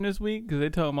this week? Because they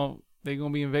told them they're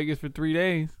going to be in Vegas for 3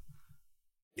 days.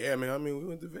 Yeah, man. I mean, we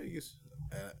went to Vegas.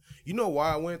 You know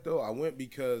why I went, though? I went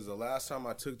because the last time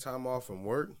I took time off from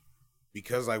work,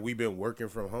 because, like, we've been working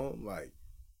from home, like,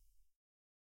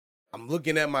 I'm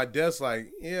looking at my desk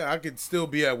like, yeah, I could still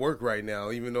be at work right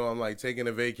now, even though I'm, like, taking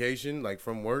a vacation, like,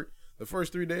 from work. The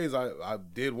first 3 days I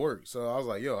did work. So I was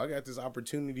like, yo, I got this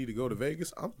opportunity to go to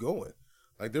Vegas. I'm going.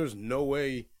 Like, there's no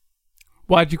way.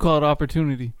 Why'd you call it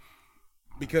opportunity?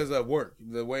 Because of work.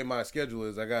 The way my schedule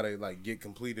is, I got to, like, get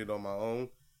completed on my own.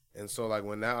 And so, like,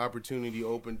 when that opportunity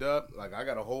opened up, like, I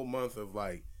got a whole month of,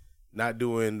 like, not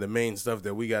doing the main stuff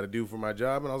that we got to do for my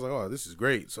job. And I was like, oh, this is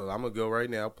great. So I'm going to go right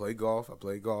now, play golf. I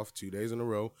played golf 2 days in a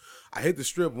row. I hit the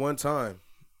strip one time,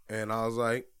 and I was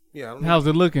like, yeah, I don't know. How's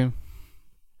it looking?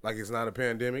 Like, it's not a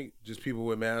pandemic, just people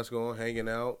with masks on, hanging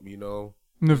out, you know.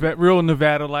 Real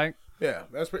Nevada-like. Yeah,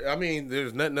 that's pretty. I mean,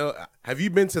 there's nothing else. Have you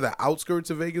been to the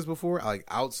outskirts of Vegas before, like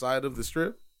outside of the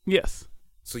strip? Yes.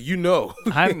 So you know.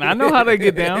 I know how they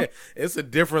get down. It's a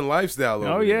different lifestyle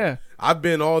over there. Yeah. I've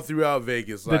been all throughout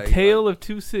Vegas. The tale of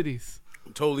two cities.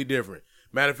 Totally different.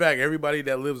 Matter of fact, everybody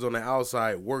that lives on the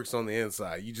outside works on the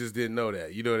inside. You just didn't know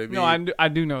that. You know what I mean? No, I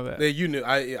do know that. Yeah, you knew.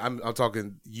 I'm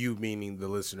talking you, meaning the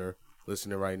listener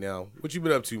right now. What you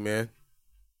been up to, man?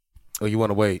 Oh, you want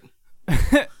to wait?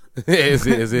 Is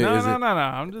it? No.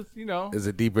 I'm just, Is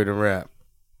it deeper than rap?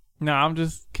 No, I'm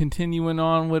just continuing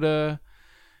on with I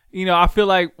feel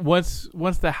like once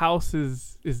the house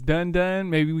is done,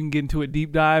 maybe we can get into a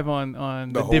deep dive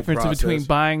on the difference between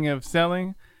buying and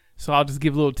selling. So I'll just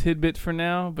give a little tidbit for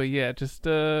now. But yeah, just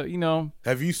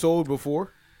Have you sold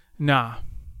before? Nah.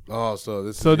 Oh, so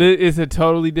this is a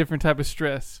totally different type of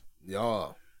stress.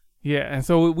 Yeah. Yeah, and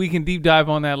so we can deep dive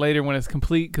on that later when it's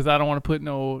complete, because I don't want to put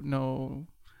no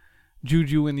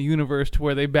juju in the universe to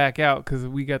where they back out, because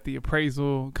we got the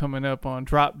appraisal coming up on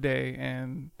drop day,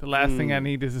 and the last thing I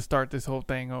need is to start this whole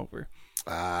thing over.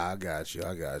 I got you.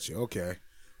 Okay.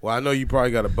 Well, I know you probably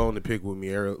got a bone to pick with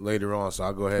me later on, so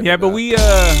I'll go ahead. Yeah, but we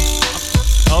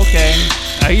okay.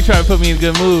 You trying to put me in a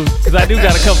good mood, because I do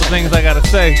got a couple things I got to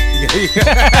say.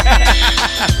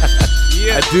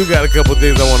 Yeah. I do got a couple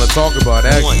things I want to talk about,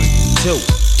 actually. 1,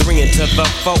 2, 3 into the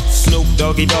 4. Snoop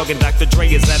Doggy Dogg and Dr. Dre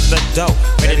is at the door,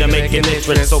 ready to make an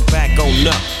entrance, so back on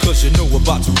up, cause you know we're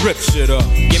about to rip shit up.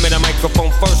 Give me the microphone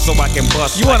first so I can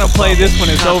bust. You want to play this when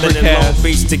it's overcast?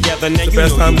 Together, now it's the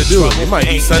best time to do it. It might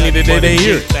be sunny the day they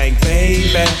hear it.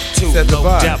 Set the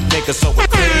vibe. You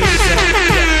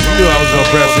knew I was gonna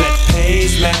press it.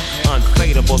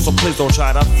 Unfadable, so please don't try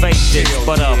to fake this.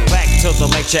 But back to the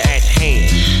lecture at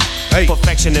hand. Hey.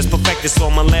 Perfection is perfected, so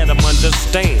I'ma let them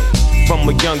understand. From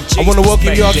a young G, I want to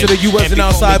welcome you all to the U.S. and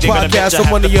Outside podcast.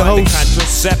 I'm one of your hosts.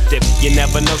 You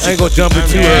never know. I ain't gonna jump in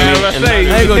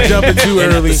too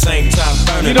early.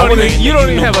 You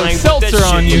don't even have a seltzer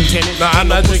on you. Nah, I'm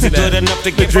not drinking that.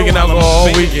 Been drinking alcohol all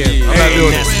weekend. I'm not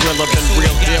doing it.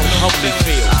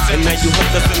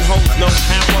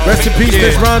 Rest in peace,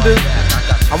 Miss Rhonda.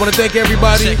 I want to thank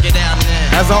everybody.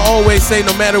 As I always say,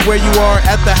 no matter where you are,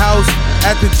 at the house,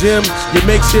 at the gym, your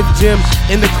makeshift gym,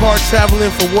 in the car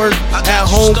traveling for work, at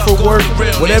home for work,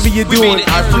 whatever you're doing,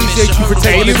 I appreciate you for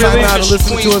taking the time out and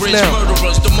listening to us now.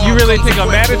 You really think I'm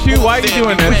mad at you? Why are you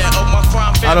doing this?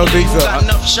 I don't think so.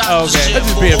 Okay. That's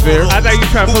just being fair. I thought you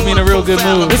were trying to put me in a real good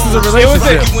mood. This is a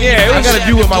relationship. I gotta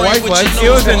do what my wife likes.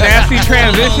 It was a nasty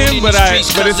transition, but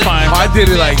it's fine. I did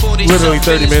it like literally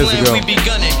 30 minutes ago.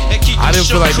 I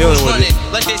didn't feel like dealing with it.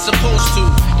 Like they supposed to.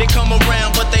 They come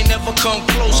around, but they never come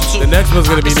close to. The next one's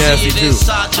gonna be nasty too.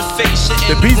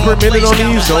 The beats per minute on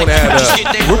these don't add up.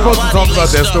 We're supposed to talk about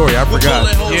that story. I forgot.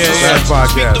 Last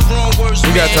podcast.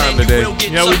 We got time today.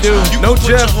 Yeah, we do. No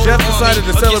Jeff. Jeff decided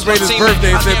to celebrate his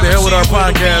birthday and said the hell with our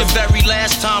podcast.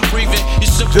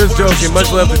 Just joking. Much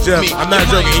love to Jeff. I'm not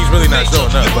joking. He's really not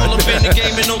showing up. But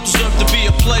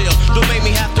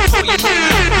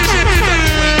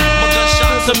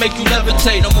to make you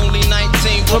levitate, I'm only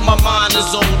 19, but my mind is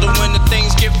older. When the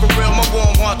things get for real, my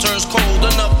warm heart turns cold.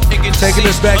 Enough niggas taking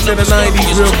us back to the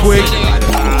 90s real quick.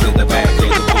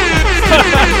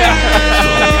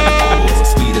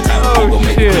 Oh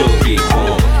shit!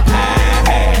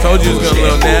 Told you it was gonna be a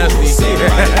little nasty.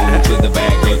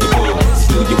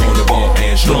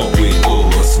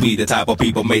 We the type of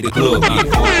people made the club get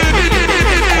full.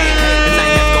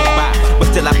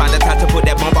 Still I find the time to put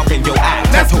that bomb off in your eye.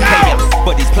 Total chaos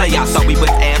for these playoffs. So we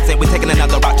with amps and we taking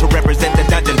another route to represent the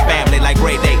Dungeon family like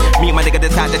Grey Day. Me and my nigga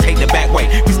decide to take the back way.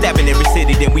 We stabbing every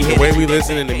city, then we hit. The way we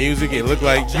listening to music, it looked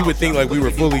like you would think like we were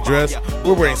fully dressed.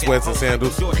 We're wearing sweats and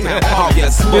sandals. This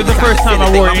is the first time I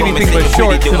wore anything but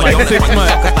shorts in like 6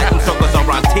 months. Like them suckers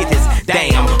on our titties.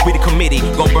 Damn, we the committee,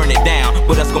 gon' burn it down.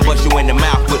 But us gon' bust you in the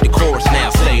mouth with the chorus now.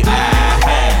 Say,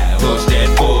 push that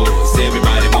force.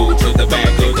 Everybody move to the back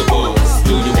of the bus.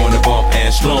 Do you wanna bump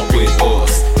and slump with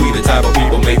us? We the type of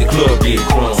people make the club get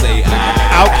crunk. Say,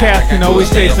 Outkast can always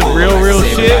say some real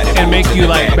shit and make you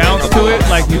like bounce to it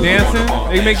like you dancing.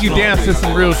 They make you dance to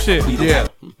some real shit. Yeah.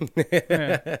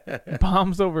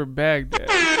 Bombs over Baghdad.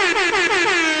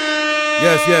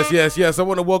 Yes. I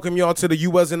want to welcome y'all to the You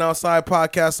Wasn't Outside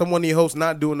podcast. I'm one of your hosts,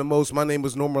 not doing the most. My name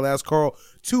is Normal Ass Carl.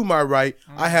 To my right,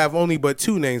 I have only but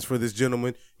 2 names for this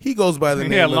gentleman. He goes by the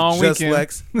name of Just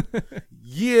Lex.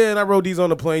 Yeah, and I wrote these on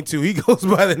the plane too. He goes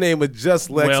by the name of Just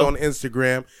Lex on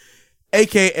Instagram,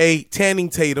 aka Tanning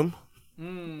Tatum.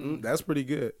 That's pretty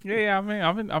good. Yeah. I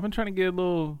mean, I've been trying to get a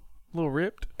little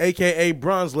ripped. AKA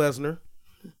Bronze Lesnar.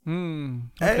 Okay.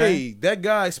 Hey, that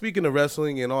guy. Speaking of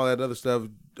wrestling and all that other stuff,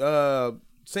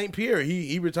 St. Pierre,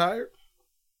 he retired.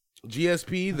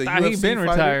 GSP, the UFC he been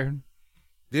fighter. retired.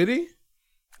 Did he?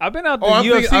 I've been out the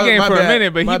UFC game for a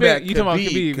minute, but you talking about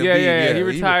Khabib? Yeah. He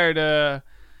retired.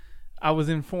 I was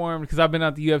informed because I've been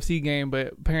out the UFC game,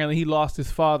 but apparently he lost his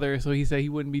father, so he said he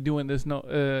wouldn't be doing this no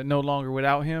longer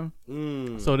without him.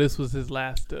 So this was his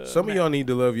last. Some of y'all need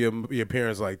to love your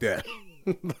parents like that.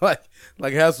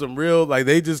 like have some real, like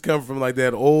they just come from like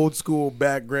that old school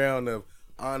background of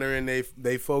honoring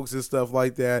they folks and stuff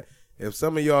like that. If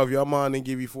some of y'all, if your mom didn't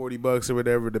give you $40 or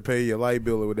whatever to pay your light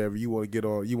bill or whatever, you want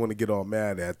to get all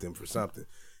mad at them for something.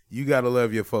 You gotta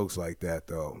love your folks like that,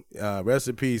 though. Rest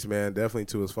in peace, man. Definitely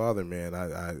to his father, man.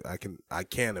 I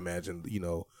can't imagine,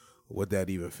 what that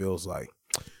even feels like.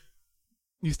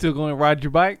 You still going to ride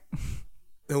your bike?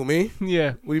 Who, me?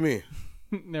 Yeah. What do you mean?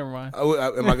 Never mind.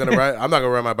 Am I gonna ride? I'm not gonna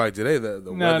ride my bike today. The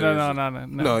No.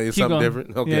 No, it's Keep something going.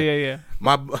 different. Okay.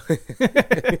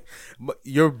 Yeah.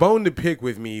 Your bone to pick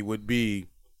with me would be,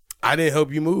 I didn't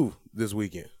help you move this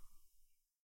weekend.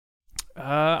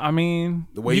 I mean,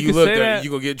 the way you look, you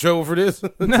gonna get in trouble for this? No.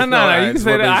 You can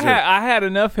say that. I had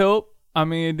enough help. I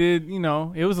mean, it did.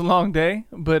 It was a long day,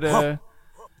 but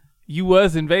you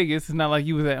was in Vegas. It's not like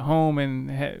you was at home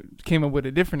and came up with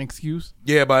a different excuse.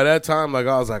 Yeah, by that time, I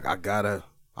was like,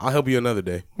 I'll help you another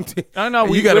day. I know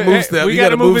you got to move stuff. We got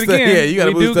to move it again. Yeah, you got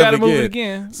to move stuff move it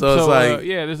again. So it's like,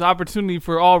 there's opportunity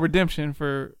for all redemption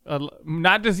for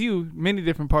not just you, many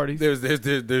different parties.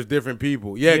 There's different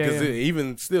people. Yeah, because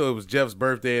even still, it was Jeff's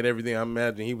birthday and everything. I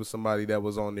imagine he was somebody that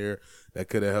was on there that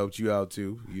could have helped you out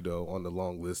too. On the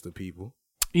long list of people.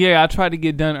 Yeah, I tried to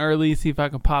get done early, see if I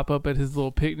could pop up at his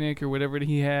little picnic or whatever that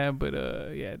he had, but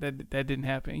that didn't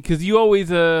happen because you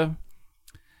always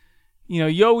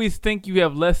you always think you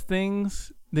have less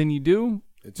things than you do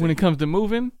when it comes to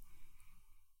moving.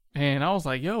 And I was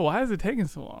like, yo, why is it taking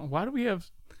so long? Why do we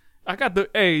have...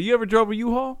 you ever drove a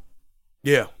U-Haul?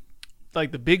 Yeah.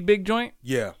 Like the big joint?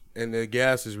 Yeah. And the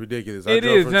gas is ridiculous. I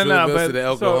drove from Chula to the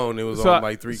El Cajon. It was on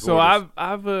like 3/4. So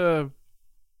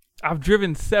I've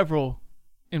driven several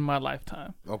in my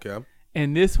lifetime. Okay.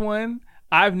 And this one,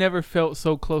 I've never felt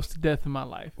so close to death in my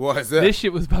life. Why is that? This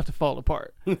shit was about to fall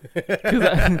apart. Because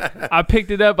I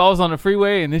picked it up. I was on the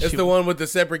freeway, and it's the one with the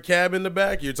separate cab in the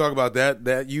back. You're talking about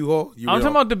that U-Haul? I'm talking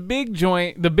about the big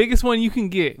joint, the biggest one you can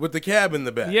get with the cab in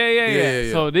the back.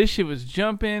 Yeah. So this shit was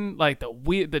jumping, like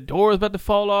the door was about to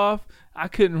fall off. I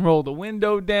couldn't roll the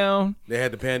window down. They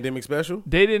had the pandemic special?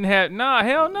 They didn't have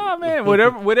hell no, man.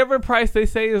 Whatever price they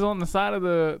say is on the side of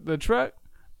the truck,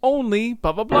 only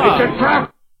blah blah blah.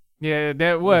 Yeah,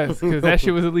 that was because that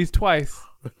shit was at least twice.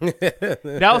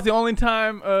 That was the only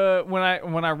time when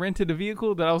I rented a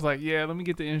vehicle that I was like, yeah, let me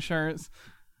get the insurance.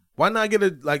 Why not get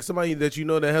somebody that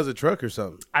that has a truck or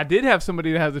something? I did have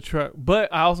somebody that has a truck,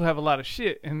 but I also have a lot of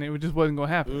shit, and it just wasn't gonna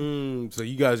happen. So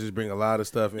you guys just bring a lot of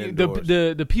stuff indoors.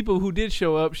 The people who did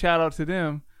show up, shout out to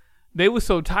them. They were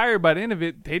so tired by the end of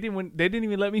it, they didn't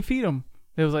even let me feed them.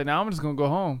 They was like, "Nah, I'm just gonna go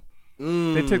home."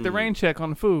 They took the rain check on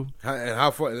the food. And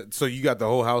how far? So you got the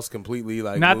whole house completely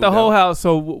not the whole house.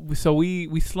 So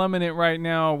we slumming it right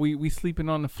now. We sleeping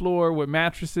on the floor with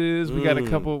mattresses. We got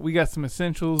we got some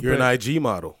essentials. You're an IG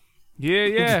model.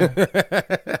 Yeah.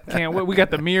 Can't wait. We got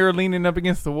the mirror leaning up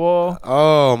against the wall.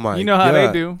 Oh my! You know how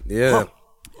they do. Yeah.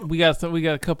 We got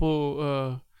a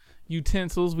couple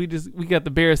utensils. We got the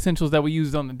bare essentials that we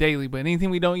use on the daily. But anything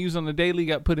we don't use on the daily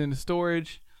got put into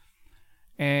storage.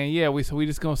 And yeah, we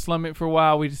just gonna slum it for a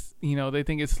while. We just, they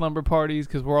think it's slumber parties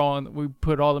because we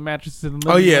put all the mattresses in the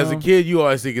living room. As a kid, you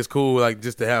always think it's cool, like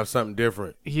just to have something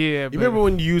different. Yeah. You remember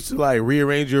when you used to like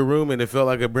rearrange your room and it felt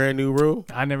like a brand new room?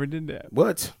 I never did that.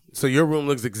 What? So your room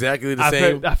looks exactly the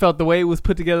same? I felt the way it was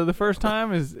put together the first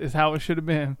time is how it should have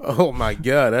been. Oh my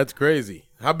God, that's crazy.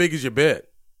 How big is your bed?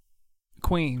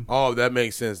 Queen. Oh, that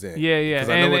makes sense then. Yeah. Because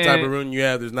I know what type of room you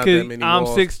have. There's not that many walls.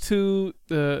 I'm 6'2".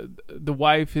 The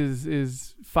wife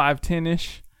is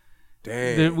 5'10"ish.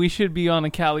 Dang. We should be on a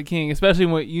Cali King, especially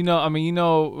when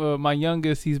my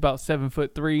youngest, he's about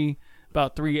 7'3",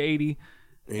 about 380,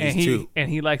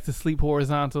 and he likes to sleep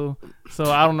horizontal. So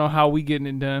I don't know how we getting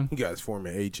it done. You guys form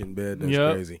an H in bed. That's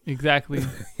crazy. Exactly.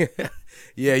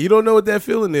 Yeah, you don't know what that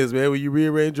feeling is, man, when you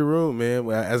rearrange your room, man.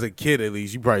 Well, as a kid, at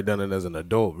least, you probably done it as an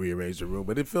adult, rearrange your room,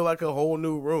 but it feel like a whole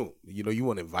new room. You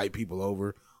want to invite people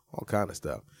over, all kind of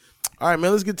stuff. All right,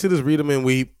 man, let's get to this Read 'em and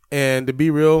Weep. And to be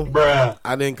real,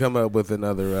 I didn't come up with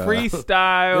another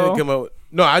freestyle.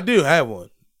 No, I do have one.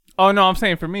 Oh, no, I'm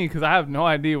saying for me because I have no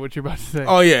idea what you're about to say.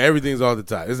 Oh, yeah, everything's all the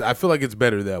time. I feel like it's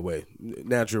better that way.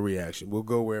 Natural reaction. We'll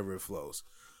go wherever it flows.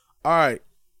 All right.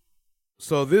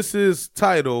 So this is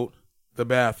titled The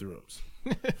Bathrooms.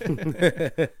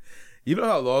 You know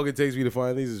how long it takes me to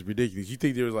find these? It's ridiculous. You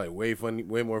think there was like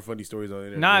way more funny stories on the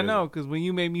internet? Nah, I know, because when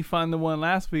you made me find the one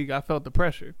last week, I felt the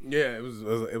pressure. Yeah, it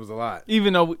was a lot.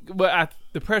 Even though,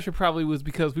 the pressure probably was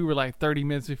because we were like 30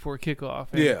 minutes before kickoff.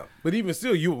 Yeah, but even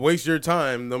still, you waste your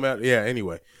time no matter. Yeah,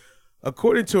 anyway.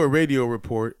 According to a radio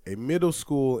report, a middle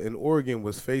school in Oregon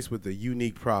was faced with a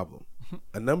unique problem.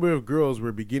 A number of girls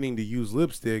were beginning to use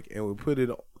lipstick and would put it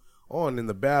on in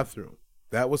the bathroom.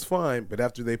 That was fine, but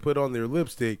after they put on their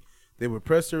lipstick, they would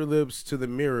press their lips to the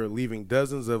mirror, leaving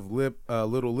dozens of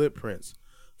little lip prints.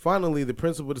 Finally, the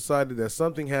principal decided that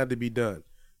something had to be done.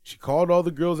 She called all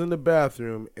the girls in the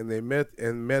bathroom, and they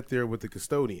met there with the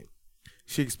custodian.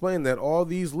 She explained that all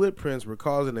these lip prints were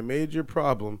causing a major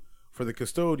problem for the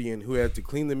custodian, who had to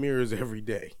clean the mirrors every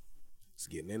day. It's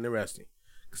getting interesting.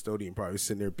 Custodian probably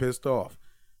sitting there pissed off.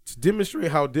 To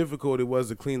demonstrate how difficult it was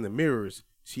to clean the mirrors,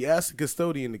 she asked the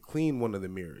custodian to clean one of the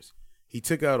mirrors. He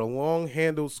took out a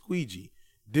long-handled squeegee,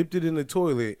 dipped it in the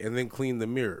toilet, and then cleaned the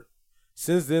mirror.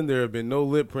 Since then, there have been no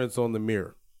lip prints on the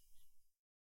mirror.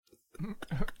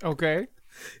 Okay.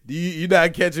 You're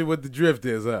not catching what the drift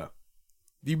is, huh?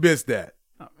 You missed that.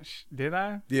 Did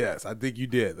I? Yes, I think you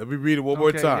did. Let me read it one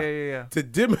more time. Yeah. To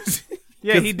demonstrate.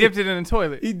 Yeah, he dipped it in the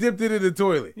toilet. He dipped it in the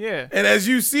toilet. Yeah. And as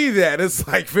you see that, it's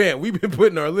like, fam, we've been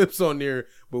putting our lips on there,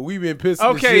 but we've been pissing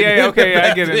Okay, the shit.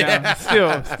 I get it now.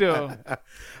 Still.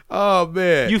 Oh,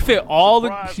 man. You fit all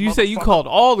you said you called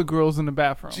all the girls in the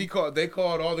bathroom. They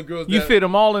called all the girls. You fit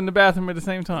them all in the bathroom at the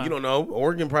same time. You don't know.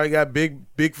 Oregon probably got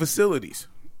big facilities.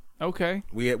 Okay.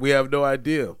 We have no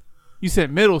idea. You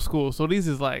said middle school, so these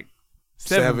is like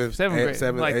seventh grade.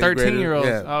 Like 13-year-olds.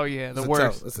 Yeah. Oh, yeah, the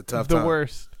worst. It's a tough time. The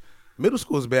worst. Middle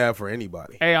school is bad for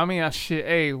anybody. Hey, I mean,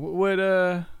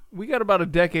 we got about a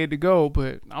decade to go,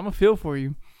 but I'm going to feel for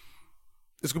you.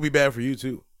 It's going to be bad for you,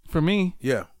 too. For me?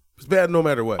 Yeah. It's bad no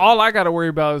matter what. All I got to worry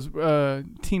about is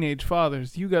teenage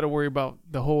fathers. You got to worry about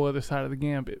the whole other side of the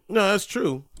gambit. No, that's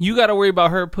true. You got to worry about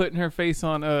her putting her face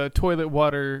on toilet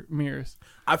water mirrors.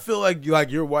 I feel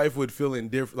like your wife would feel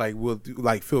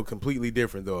feel completely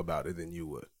different though about it than you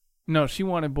would. No, she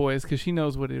wanted boys because she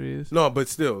knows what it is. No, but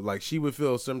still, like she would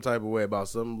feel some type of way about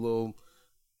some little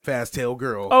fast tail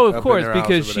girl. Oh, of course,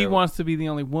 because she wants to be the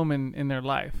only woman in their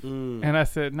life. And I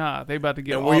said, nah, they about to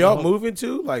get. And were y'all moving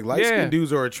to? Like light skinned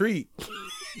dudes are a treat.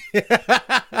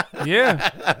 Yeah,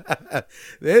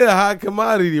 they're a hot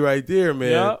commodity right there,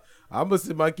 man. Yep. I'm gonna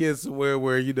send my kids somewhere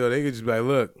where they could just be like,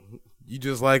 look, you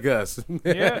just like us.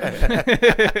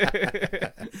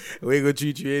 Yeah. We ain't gonna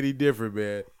treat you any different,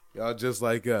 man. Y'all just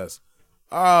like us.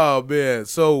 Oh man.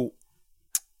 So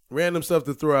random stuff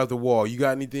to throw out the wall. You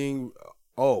got anything?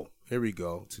 Oh, here we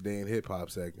go. Today in hip hop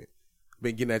segment.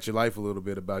 Been getting at your life a little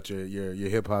bit about your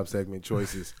hip hop segment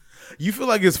choices. You feel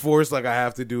like it's forced, like I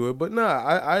have to do it, but nah,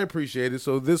 I appreciate it.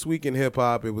 So this week in hip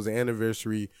hop, it was an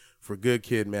anniversary for Good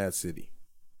Kid, Mad City.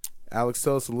 Alex,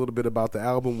 tell us a little bit about the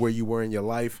album, where you were in your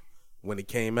life when it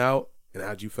came out, and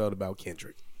how'd you felt about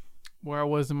Kendrick. Where I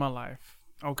was in my life.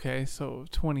 Okay, so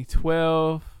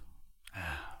 2012.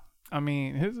 I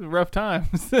mean, it was rough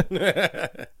times.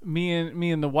 me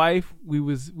and the wife, we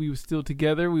was still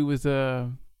together. We was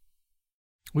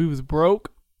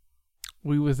broke.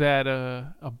 We was at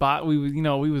a bot. We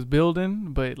was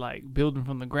building, but like building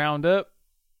from the ground up.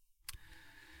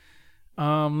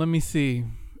 Let me see.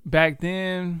 Back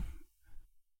then,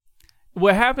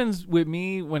 what happens with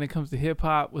me when it comes to hip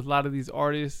hop with a lot of these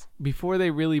artists, before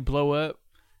they really blow up,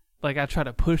 like I try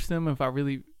to push them if I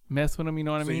really mess with them. You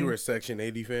know what I mean? So you were a Section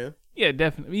 80 fan? Yeah,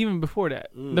 definitely. Even before that,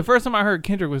 the first time I heard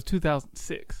Kendrick was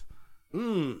 2006.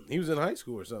 He was in high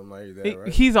school or something like that,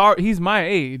 right? He's my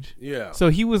age. Yeah. So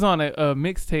he was on a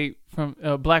mixtape from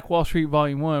Black Wall Street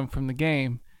Volume 1 from The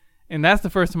Game. And that's the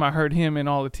first time I heard him in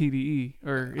all the TDE.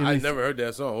 I never heard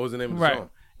that song. What was the name of the song?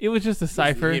 It was just a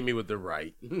cipher. Hit me with the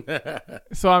right.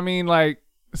 So, I mean, like,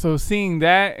 so seeing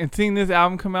that and seeing this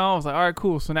album come out, I was like, all right,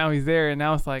 cool. So now he's there. And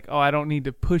now it's like, oh, I don't need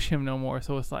to push him no more.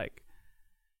 So it's like,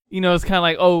 you know, it's kind of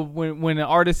like, oh, when an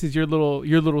artist is your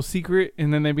little secret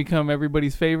and then they become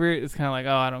everybody's favorite, it's kind of like,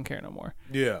 oh, I don't care no more.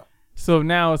 Yeah. So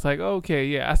now it's like, okay,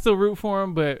 yeah, I still root for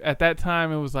him, but at that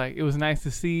time it was like, it was nice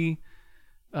to see.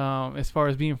 As far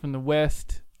as being from the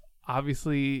West,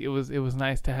 obviously it was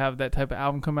nice to have that type of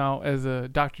album come out. As a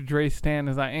Dr. Dre stan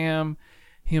as I am,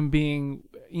 him being,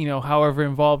 you know, however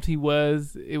involved he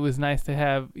was, it was nice to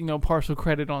have, you know, partial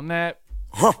credit on that.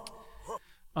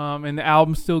 And the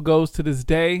album still goes to this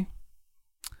day.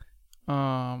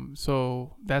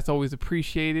 So that's always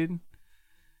appreciated.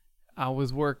 I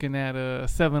was working at a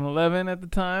 7-Eleven at the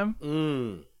time.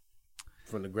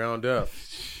 From the ground up.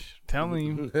 Telling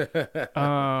you.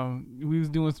 We was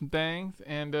doing some things,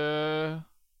 and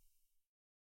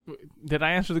did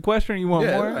I answer the question or you want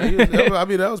more? I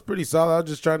mean, that was pretty solid. I was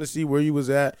just trying to see where you was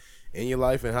at in your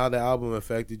life and how the album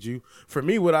affected you. For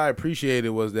me, what I appreciated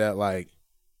was that, like,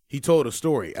 he told a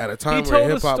story at a time where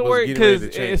hip-hop was getting ready to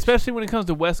change. Especially when it comes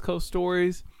to West Coast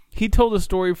stories, he told a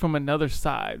story from another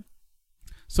side.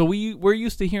 So we're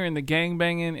used to hearing the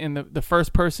gangbanging and the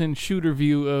first-person shooter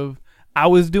view of, I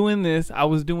was doing this, I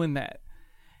was doing that.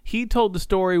 He told the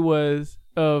story was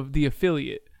of the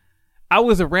affiliate. I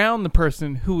was around the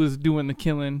person who was doing the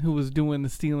killing, who was doing the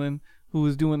stealing, who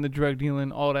was doing the drug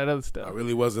dealing, all that other stuff. I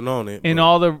really wasn't on it. And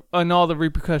all the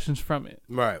repercussions from it.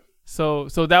 Right. So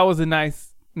that was a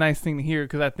nice thing to hear,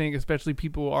 because I think especially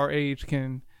people our age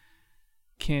can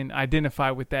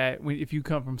identify with that if you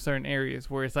come from certain areas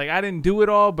where it's like, I didn't do it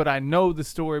all, but I know the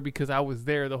story because I was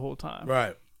there the whole time.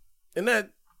 Right. And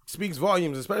that speaks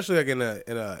volumes, especially like in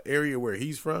a area where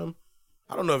he's from.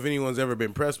 I don't know if anyone's ever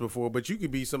been pressed before, but you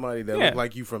could be somebody that look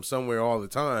like you from somewhere all the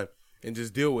time and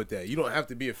just deal with that. You don't have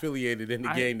to be affiliated in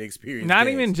the game to experience. Not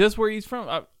games. even just where he's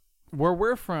from, where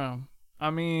we're from. I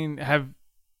mean, have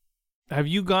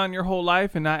you gone your whole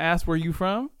life and not asked where you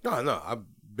from? No, I've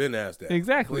been asked that.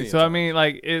 Exactly. So I mean,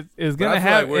 like it's gonna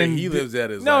have like where he lives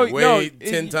at is way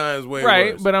 10 times way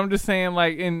right. worse. But I'm just saying,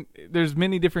 like, there's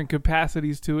many different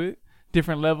capacities to it,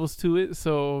 different levels to it.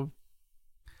 So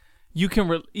you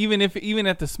can even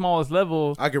at the smallest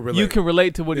level, I can relate. You can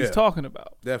relate to what he's talking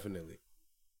about. Definitely.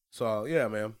 So yeah,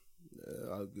 man.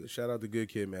 Shout out to Good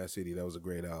Kid, Mad City. That was a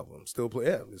great album. Still play.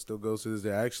 Yeah, it still goes to this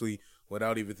day. Actually,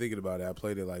 without even thinking about it, I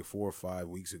played it like 4 or 5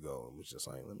 weeks ago. I was just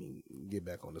like, let me get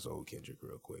back on this old Kendrick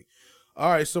real quick.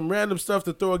 All right, some random stuff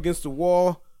to throw against the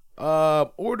wall.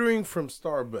 Ordering from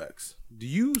Starbucks. Do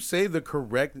you say the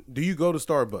correct? Do you go to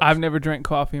Starbucks? I've never drank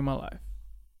coffee in my life.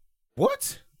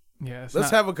 What? Yeah, let's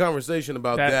have a conversation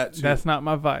about that too. That's not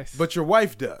my vice. But your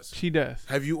wife does. She does.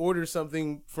 Have you ordered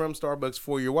something from Starbucks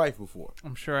for your wife before?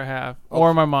 I'm sure I have. Okay.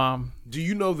 Or my mom. Do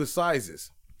you know the sizes?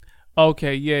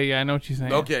 Okay, yeah, I know what you're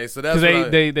saying. Okay, so that's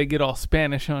they get all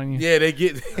Spanish on you. Yeah, they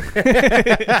get.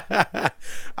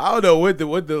 I don't know what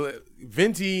the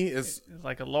venti is. It's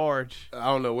like a large. I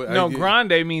don't know what. No,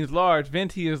 grande means large.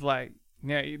 Venti is like,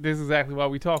 yeah, this is exactly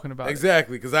what we're talking about.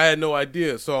 Exactly, because I had no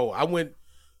idea. So I went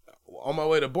on my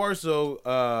way to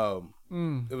Barstow.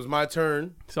 It was my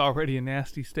turn. It's already a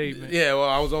nasty statement. Yeah, well,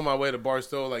 I was on my way to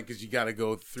Barstow, like, because you got to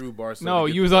go through Barstow. No,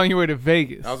 you was on your way to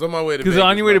Vegas. I was on my way to Vegas. Because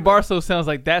on your way to Barstow sounds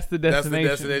like that's the destination.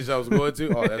 That's the destination I was going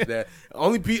to? Oh, that's that.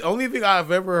 Only thing I've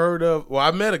ever heard of, well,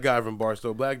 I met a guy from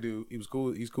Barstow, black dude. He was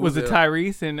cool. He's cool. Was it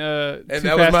Tyrese and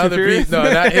that was my other piece? No,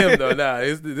 not him, though. Nah,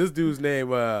 this dude's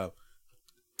name, I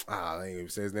didn't even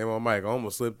say his name on mic. I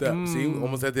almost slipped up. See,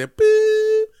 almost had that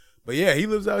beep. But yeah, he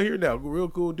lives out here now. Real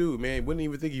cool dude, man. Wouldn't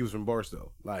even think he was from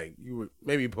Barstow. Like, you were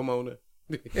maybe Pomona.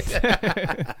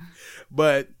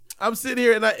 But I'm sitting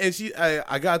here and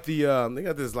I got the they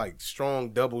got this like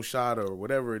strong double shot or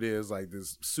whatever it is, like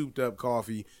this souped up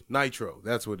coffee, nitro.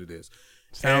 That's what it is.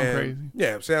 Crazy.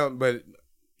 Yeah, but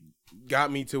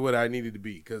got me to what I needed to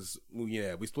be because we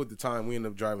split the time. We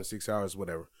ended up driving 6 hours,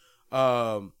 whatever.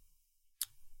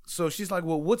 So she's like,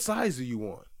 "Well, what size do you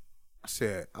want?"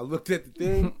 I looked at the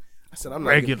thing. I said, I'm not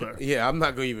regular. I'm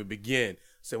not going to even begin. I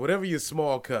said, whatever your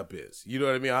small cup is. You know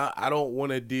what I mean? I don't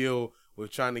want to deal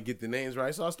with trying to get the names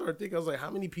right. So I started thinking, I was like, how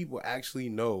many people actually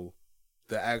know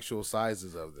the actual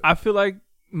sizes of them? I feel like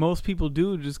most people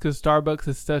do just because Starbucks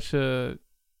is such a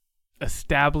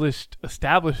established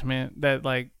establishment that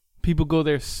like people go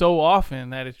there so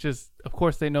often that it's just, of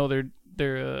course, they know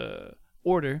their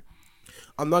order.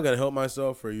 I'm not gonna help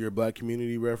myself for your black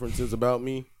community references about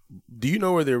me. Do you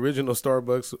know where the original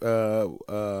Starbucks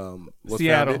was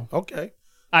Seattle. founded? Okay.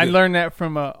 I learned that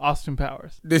from Austin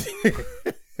Powers.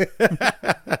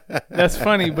 That's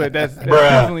funny, but that's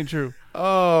definitely true.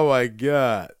 Oh my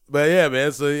God. But yeah,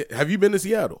 man. So have you been to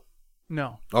Seattle?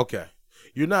 No. Okay.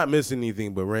 You're not missing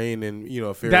anything but rain and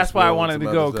Ferris that's why I wheel and wanted some to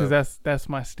other go stuff. because that's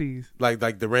my steez.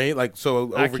 Like the rain, like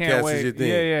so I can't overcast wait. is your thing.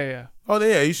 Yeah. Oh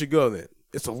yeah, you should go then.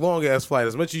 It's a long ass flight.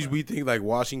 As much as we think like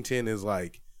Washington is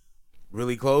like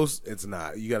really close, it's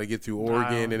not. You got to get through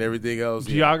Oregon and everything else.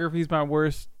 Geography's my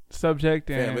worst subject,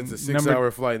 and it's a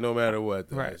 6-hour flight no matter what.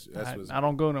 Though. Right. I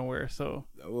don't go nowhere, so.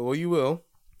 Well, you will.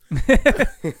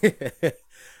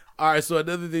 All right, so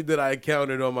another thing that I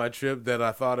encountered on my trip that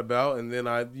I thought about, and then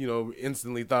I,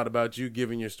 instantly thought about you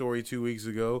giving your story 2 weeks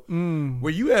ago. Were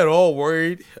you at all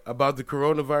worried about the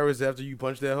coronavirus after you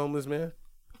punched that homeless man?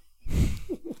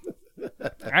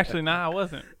 Actually, I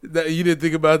wasn't. You didn't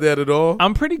think about that at all?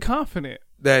 I'm pretty confident.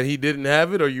 That he didn't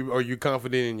have it, or are you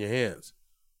confident in your hands?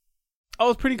 I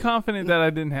was pretty confident that I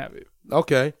didn't have it.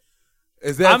 Okay.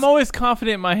 I'm always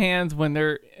confident in my hands when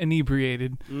they're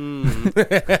inebriated.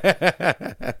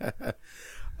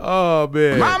 Oh,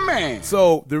 man. My man.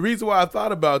 So the reason why I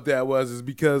thought about that is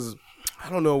because, I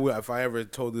don't know if I ever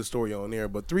told this story on air,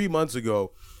 but 3 months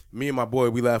ago, me and my boy,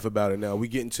 we laugh about it now. We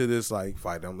get into this like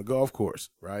fight on the golf course,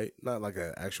 right? Not like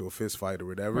an actual fist fight or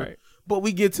whatever. Right. But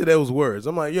we get to those words.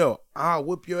 I'm like, yo, I'll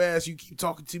whip your ass. You keep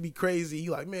talking to me crazy. He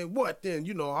like, man, what then?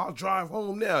 I'll drive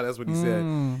home now. That's what he said.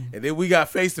 And then we got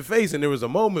face to face, and there was a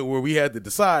moment where we had to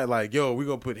decide, like, yo, we're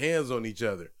going to put hands on each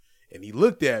other. And he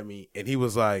looked at me, and he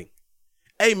was like,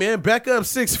 hey, man, back up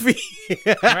 6 feet.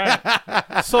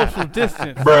 Right. Social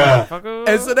distance. Bruh.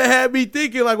 And so that had me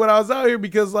thinking, like, when I was out here,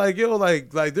 because, like, yo,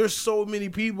 like there's so many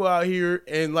people out here,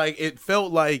 and, like, it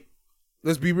felt like,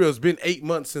 let's be real, it's been 8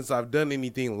 months since I've done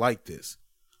anything like this.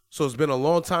 So it's been a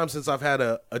long time since I've had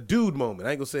a dude moment.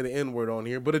 I ain't going to say the N-word on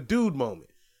here, but a dude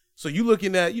moment. So you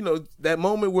looking at, that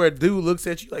moment where a dude looks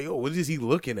at you like, oh, what is he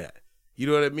looking at? You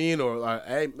know what I mean? Or like,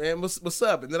 hey, man, what's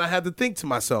up? And then I had to think to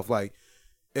myself, like,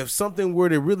 if something were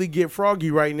to really get froggy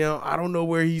right now, I don't know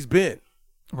where he's been.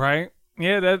 Right.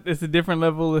 Yeah, it's a different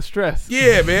level of stress.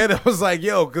 Yeah, man. I was like,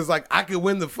 yo, because, like, I could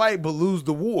win the fight but lose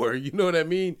the war. You know what I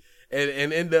mean?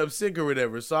 And end up sick or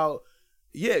whatever. So,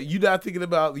 yeah, you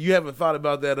haven't thought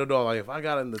about that at all. Like, if I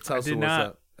got in the tussle, what's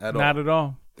up? Not at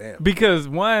all. Damn. Because,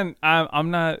 one,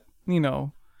 I'm not,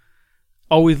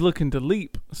 always looking to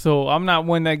leap. So, I'm not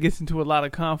one that gets into a lot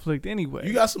of conflict anyway.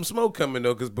 You got some smoke coming,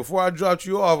 though, because before I dropped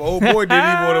you off, old boy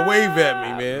didn't even want to wave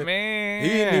at me, man. He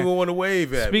didn't even want to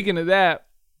wave at me. Speaking of that.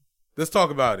 Let's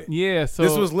talk about it. Yeah, so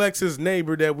this was Lex's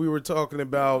neighbor that we were talking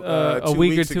about a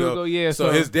week or two ago. Yeah,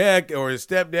 so his dad or his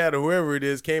stepdad or whoever it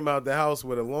is came out the house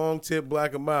with a long tip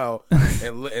black and mild,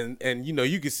 and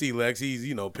you can see Lex.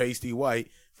 He's pasty white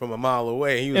from a mile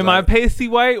away. He was I pasty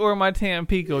white or am I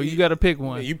Tampico? You got to pick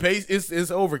one.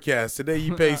 It's overcast today.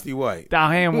 You pasty white.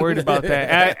 I am worried about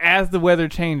that. As the weather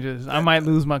changes, I might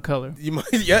lose my color. You might,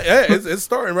 yeah. It's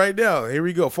starting right now. Here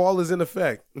we go. Fall is in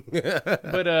effect.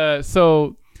 But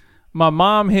so. My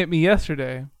mom hit me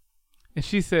yesterday, and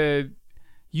she said,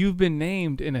 you've been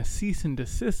named in a cease and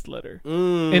desist letter.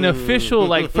 An official,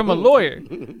 like, from a lawyer.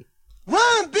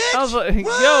 Run, bitch! I was like,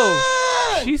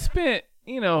 yo, she spent,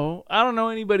 I don't know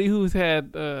anybody who's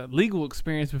had legal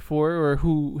experience before or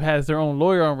who has their own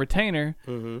lawyer on retainer,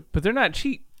 but they're not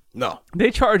cheap. No.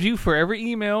 They charge you for every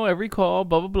email, every call,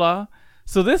 blah, blah, blah.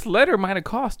 So this letter might have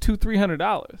cost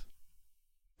 $200-$300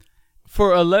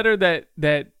 for a letter that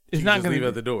is not going to leave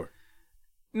at the door.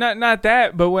 Not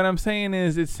that, but what I'm saying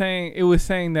is it was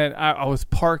saying that I was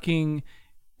parking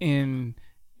in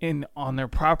on their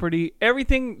property.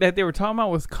 Everything that they were talking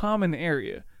about was common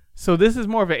area. So this is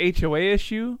more of an HOA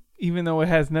issue, even though it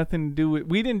has nothing to do with,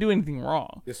 we didn't do anything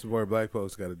wrong. This is where black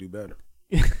folks got to do better.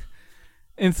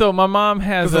 And so my mom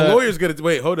has because the lawyer's going to,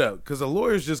 wait, hold up. Because the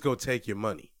lawyer's just going to take your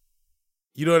money.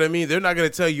 You know what I mean? They're not going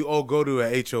to tell you, oh, go to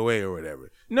a HOA or whatever.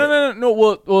 No.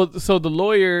 Well, so the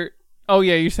lawyer, oh,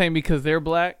 yeah, you're saying because they're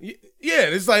black? Yeah,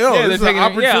 it's like, this is an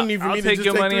opportunity for me to just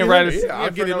take money and write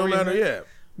I'll get it no matter, yeah.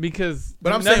 Because,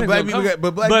 but I'm saying black people,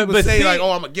 people say like,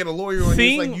 oh, I'm gonna get a lawyer on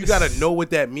this. Like, you gotta know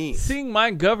what that means. Seeing my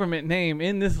government name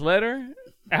in this letter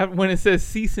when it says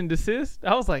cease and desist,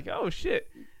 I was like, oh shit.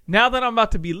 Now that I'm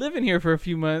about to be living here for a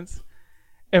few months,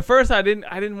 at first I didn't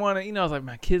want to. I was like,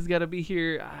 my kids gotta be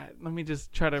here. Let me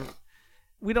just try to.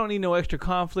 We don't need no extra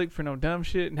conflict for no dumb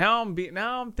shit. Now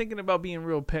I'm thinking about being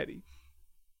real petty.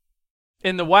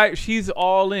 And the wife, she's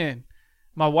all in.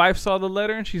 My wife saw the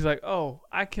letter and she's like, "Oh,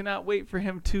 I cannot wait for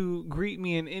him to greet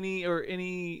me in any or."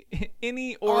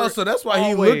 Oh, so that's why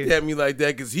he looked at me like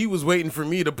that, because he was waiting for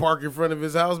me to park in front of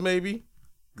his house, maybe.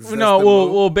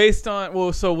 No, based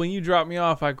on so when you dropped me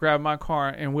off, I grabbed my car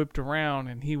and whipped around,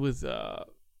 and he was a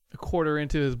quarter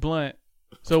into his blunt.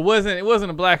 So it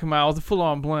wasn't a Black & Mild, it was a full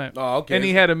on blunt. Oh, okay. And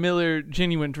he had a Miller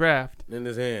Genuine Draft in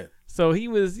his hand. So he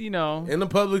was, in the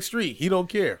public street. He don't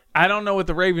care. I don't know what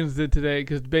the Ravens did today,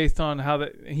 because based on how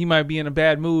he might be in a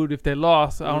bad mood if they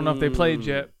lost. I don't know if they played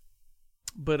yet.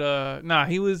 But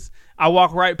he was. I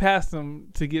walked right past him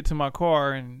to get to my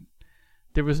car, and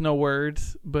there was no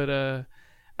words. But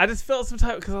I just felt some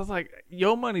type, because I was like,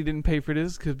 your money didn't pay for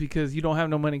this, because you don't have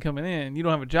no money coming in. You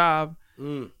don't have a job.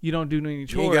 You don't do any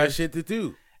chores. You ain't got shit to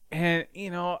do. And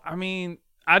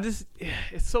it's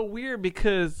so weird,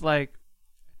 because like,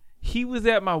 he was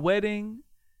at my wedding.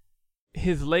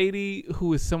 His lady,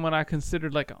 who is someone I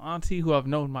considered like an auntie, who I've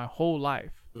known my whole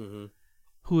life,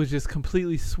 who is just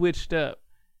completely switched up.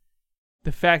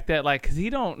 The fact that, like, because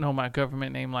he don't know my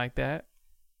government name like that,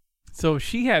 so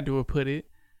she had to have put it.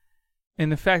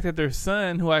 And the fact that their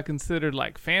son, who I considered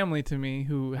like family to me,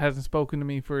 who hasn't spoken to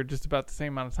me for just about the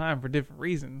same amount of time for different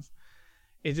reasons,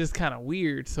 it's just kind of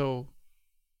weird. So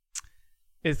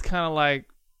it's kind of like,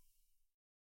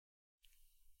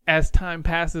 as time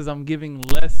passes, I'm giving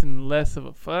less and less of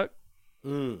a fuck.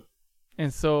 And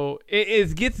so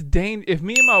it gets dangerous. If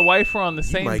me and my wife are on the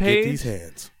same page, get these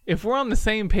hands. If we're on the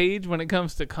same page when it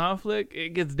comes to conflict, it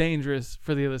gets dangerous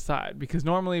for the other side, because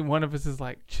normally one of us is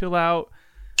like, chill out,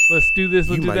 let's do this,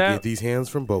 let's do that. You might get these hands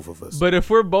from both of us. But if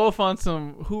we're both on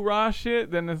some hoorah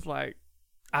shit, then it's like,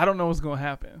 I don't know what's going to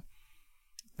happen.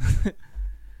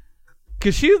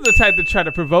 Because she's the type to try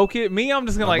to provoke it. Me, I'm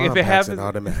just going to, like, if it happens.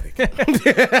 Automatic.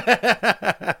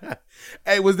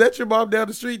 Hey, was that your mom down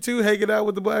the street too, hanging out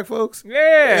with the black folks?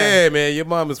 Yeah. Yeah, man, your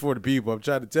mom is for the people. I'm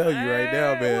trying to tell you right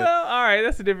now, man. Well, all right,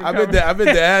 that's a different I meant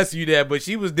to ask you that, but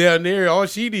she was down there. All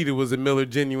she needed was a Miller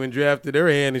Genuine Draft in her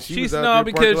hand, and she was out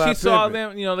there because she saw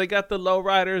them. They got the low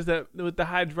riders with the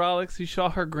hydraulics. She saw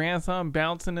her grandson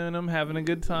bouncing in them, having a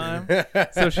good time.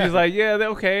 So she's like, "Yeah,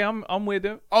 okay, I'm with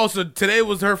them." Oh, so today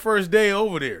was her first day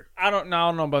over there. I don't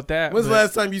know about that. When's the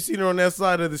last time you seen her on that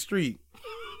side of the street?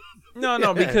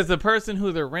 No, because the person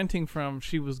who they're renting from,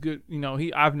 she was good.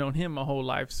 I've known him my whole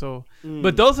life. So,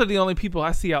 but those are the only people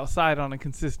I see outside on a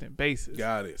consistent basis.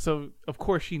 Got it. So of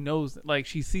course she knows, like,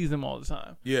 she sees them all the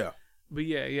time. Yeah. But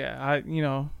yeah,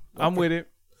 I'm with it.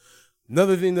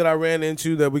 Another thing that I ran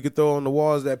into that we could throw on the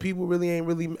wall is that people really ain't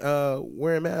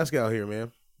wearing masks out here,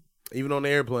 man. Even on the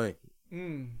airplane.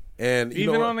 And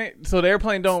so the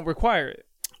airplane don't require it.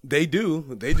 They do.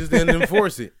 They just didn't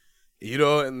enforce it.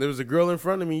 And there was a girl in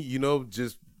front of me,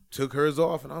 just took hers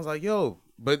off. And I was like, yo,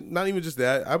 but not even just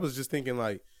that. I was just thinking,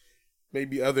 like,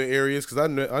 maybe other areas, because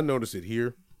I noticed it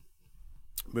here.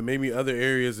 But maybe other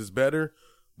areas is better.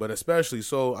 But especially,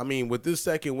 so, I mean, with this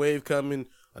second wave coming,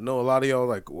 I know a lot of y'all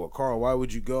like, well, Carl, why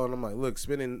would you go? And I'm like, look,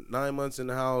 spending 9 months in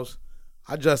the house,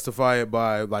 I justify it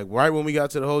by, like, right when we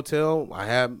got to the hotel, I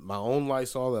had my own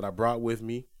Lysol that I brought with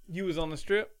me. You was on the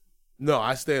strip? No,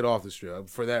 I stayed off the strip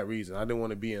for that reason. I didn't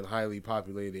want to be in highly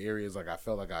populated areas. Like, I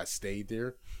felt like I stayed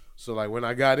there. So, like, when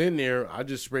I got in there, I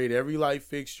just sprayed every light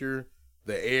fixture,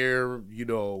 the air,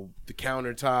 the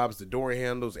countertops, the door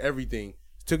handles, everything.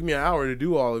 It took me an hour to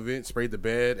do all of it. Sprayed the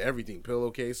bed, everything,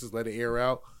 pillowcases, let it air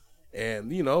out.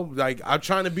 And, like, I'm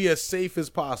trying to be as safe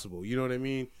as possible. You know what I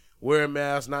mean? Wear a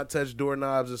mask, not touch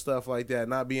doorknobs and stuff like that,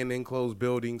 not be in enclosed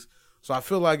buildings. So I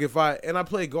feel like I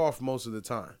play golf most of the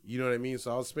time, you know what I mean? So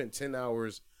I'll spend 10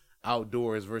 hours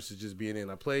outdoors versus just being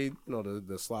in. I played,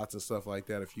 the slots and stuff like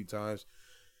that a few times.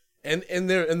 And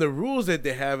the rules that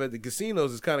they have at the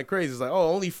casinos is kind of crazy. It's like,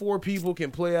 oh, only 4 people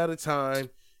can play at a time.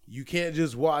 You can't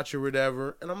just watch or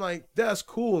whatever. And I'm like, that's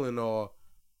cool and all.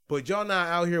 But y'all not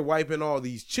out here wiping all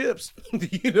these chips.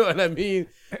 You know what I mean?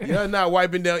 You're not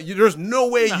wiping down. There's no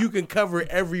way you can cover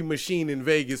every machine in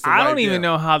Vegas. I don't even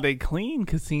know how they clean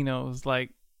casinos.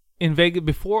 Like, in Vegas,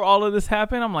 before all of this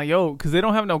happened, I'm like, yo, because they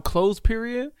don't have no close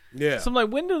period. Yeah. So I'm like,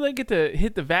 when do they get to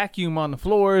hit the vacuum on the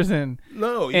floors they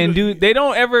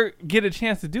don't ever get a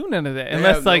chance to do none of that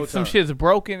unless like some shit's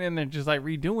broken and they're just like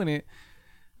redoing it.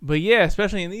 But yeah,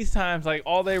 especially in these times, like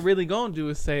all they really gonna do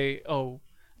is say, oh,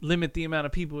 limit the amount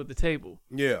of people at the table.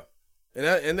 Yeah.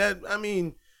 And that I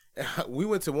mean, we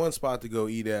went to one spot to go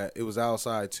eat at. It was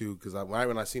outside too, because right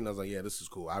when I seen it, I was like, yeah, this is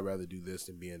cool. I'd rather do this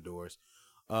than be indoors.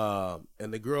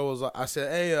 And the girl was like, I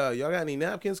said, hey, y'all got any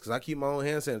napkins? Because I keep my own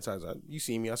hand sanitizer. You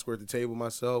see me, I squirt the table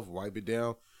myself, wipe it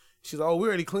down. She's like, oh, we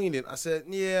already cleaned it. I said,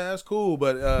 yeah, that's cool,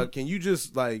 but can you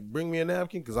just like bring me a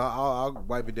napkin? Because I'll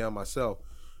wipe it down myself.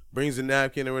 brings a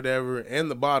napkin or whatever,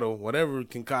 and the bottle, whatever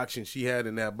concoction she had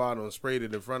in that bottle, and sprayed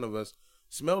it in front of us.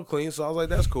 Smelled clean, so I was like,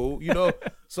 that's cool. You know,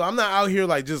 so I'm not out here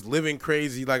like just living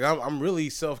crazy. Like I'm really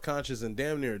self-conscious and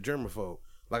damn near a germaphobe.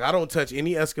 Like I don't touch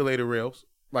any escalator rails,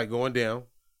 like going down.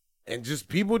 And just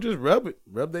people just rub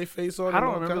their face on it. I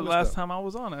don't remember the last time I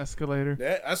was on an escalator.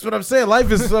 That's what I'm saying.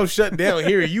 Life is so shut down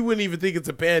here. You wouldn't even think it's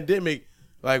a pandemic.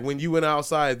 Like when you went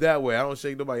outside that way. I don't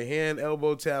shake nobody's hand,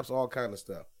 elbow taps, all kind of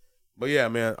stuff. But yeah,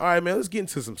 man. All right, man. Let's get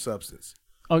into some substance.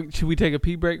 Oh, should we take a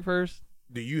pee break first?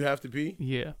 Do you have to pee?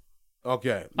 Yeah.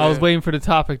 Okay. Man. I was waiting for the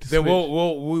topic to switch.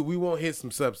 Then we won't hit some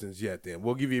substance yet. Then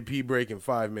we'll give you a pee break in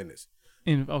 5 minutes.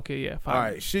 5 minutes. All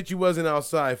right. Shit you wasn't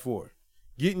outside for.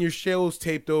 Getting your shows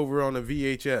taped over on a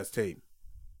VHS tape.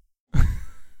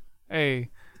 Hey,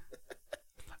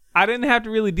 I didn't have to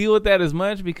really deal with that as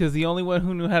much because the only one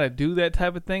who knew how to do that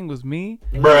type of thing was me.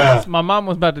 Bruh. My mom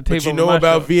was about to tape over my show. But you know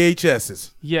about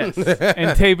VHSs. Yes,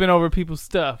 and taping over people's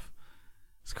stuff.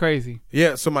 It's crazy.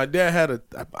 Yeah, so my dad had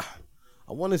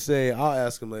I want to say, I'll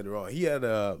ask him later on. He had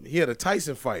a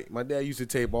Tyson fight. My dad used to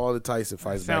tape all the Tyson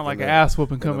fights. Sound like an ass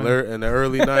whooping coming in the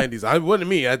early 90s. I wasn't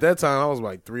me. At that time, I was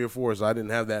like 3 or 4, so I didn't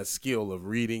have that skill of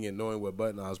reading and knowing what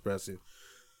button I was pressing.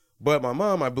 But my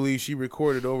mom, I believe, she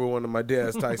recorded over one of my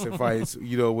dad's Tyson fights,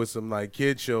 you know, with some like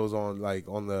kid shows on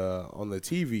the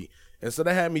TV. And so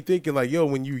that had me thinking like, yo,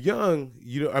 when you young,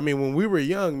 you know, I mean, when we were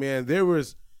young, man, there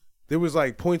was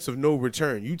like points of no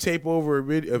return. You tape over a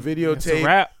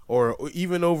videotape or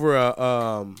even over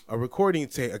a recording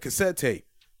tape, a cassette tape.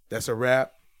 That's a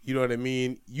wrap. You know what I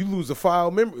mean? You lose a file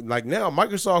memory. Like now,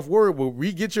 Microsoft Word will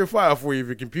re-get your file for you if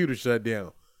your computer shut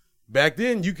down. Back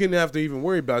then, you couldn't have to even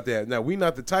worry about that. Now, we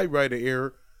not the typewriter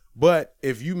error, but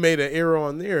if you made an error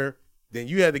on there, then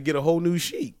you had to get a whole new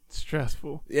sheet.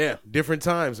 Stressful. Yeah, different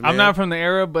times, man. I'm not from the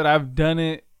era, but I've done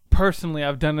it personally.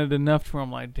 I've done it enough to where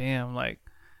I'm like, damn, like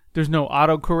there's no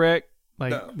autocorrect.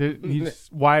 Like you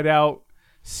just white out.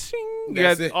 Sing,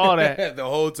 that's it. All that. The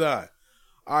whole time.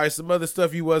 All right, some other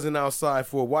stuff you wasn't outside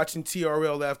for. Watching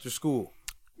TRL after school.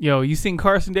 Yo, you seen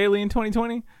Carson Daly in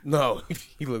 2020? No,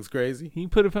 he looks crazy. He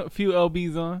put a few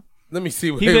LBs on. Let me see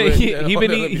what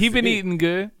he been eating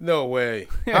good. No way.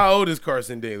 How old is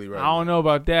Carson Daly right now? I don't know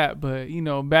about that, but you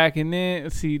know, back in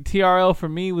then, see, TRL for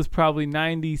me was probably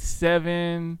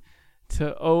 97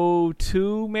 to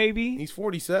 02 maybe. He's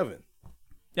 47.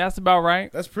 That's about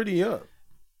right. That's pretty young.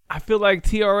 I feel like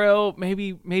TRL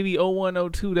maybe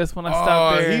 01, 02. That's when I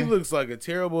stopped there. He looks like a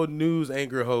terrible news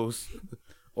anchor host.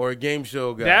 Or a game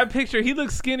show guy. That picture, he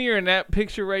looks skinnier in that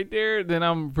picture right there than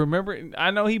I'm remembering.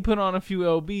 I know he put on a few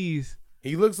LBs.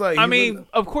 He looks like...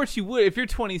 of course you would. If you're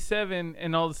 27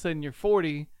 and all of a sudden you're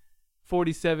 40,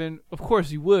 47, of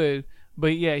course you would.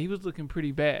 But yeah, he was looking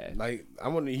pretty bad. Like,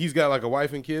 he's got like a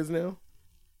wife and kids now?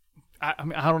 I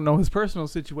mean, I don't know his personal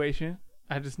situation.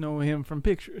 I just know him from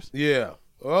pictures. Yeah.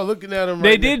 Well, looking at him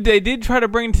They did try to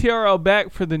bring TRL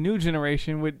back for the new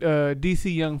generation with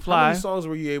DC Young Fly. How many songs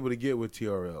were you able to get with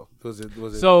TRL? Was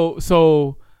it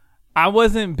So I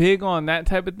wasn't big on that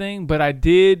type of thing, but I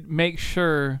did make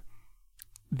sure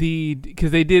because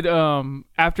they did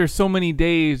after so many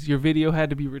days your video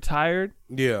had to be retired.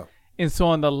 Yeah. And so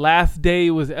on the last day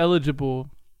it was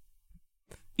eligible,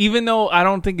 even though I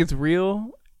don't think it's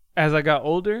real as I got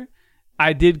older,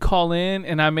 I did call in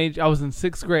and I was in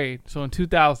 6th grade, so in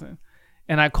 2000,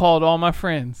 and I called all my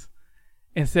friends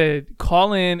and said,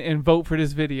 call in and vote for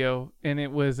this video. And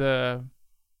it was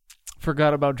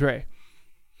Forgot About Dre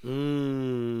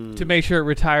to make sure it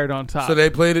retired on top. So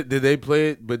they played it. Did they play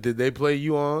it? But did they play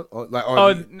you on?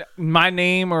 My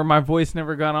name or my voice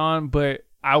never got on, but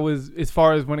I was, as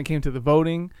far as when it came to the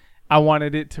voting, I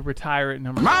wanted it to retire at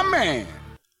number 1. Man.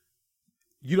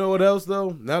 You know what else,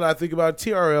 though? Now that I think about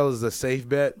it, TRL is a safe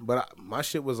bet, but my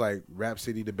shit was like Rap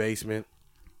City The Basement.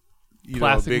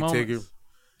 Classic Big moments. Tigger.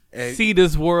 And See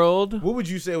This World. What would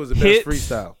you say was the best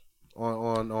freestyle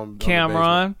on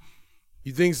Cameron?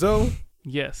 You think so?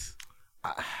 Yes.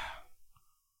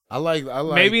 I like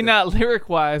maybe not lyric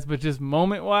wise, but just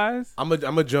moment wise. I'm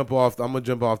gonna jump off the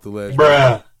ledge.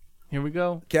 Bruh. Here we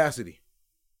go. Cassidy.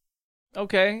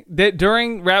 Okay.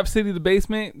 During Rap City The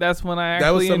Basement, that's when I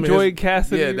actually enjoyed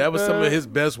Cassidy. Yeah, that was some of his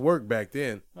best work back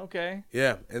then. Okay.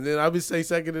 Yeah. And then I would say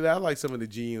second to that, I like some of the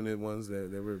G Unit ones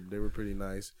that they were pretty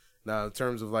nice. Now in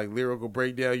terms of like lyrical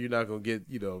breakdown, you're not gonna get,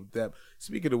 that.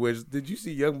 Speaking of which, did you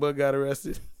see Young Buck got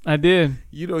arrested? I did.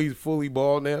 He's fully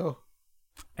bald now.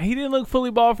 He didn't look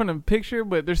fully bald from the picture,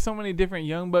 but there's so many different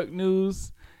Young Buck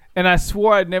news. And I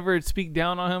swore I'd never speak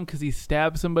down on him because he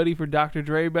stabbed somebody for Dr.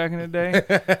 Dre back in the day.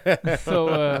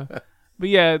 But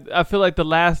yeah, I feel like the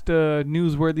last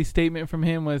newsworthy statement from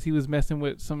him was he was messing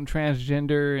with some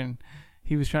transgender and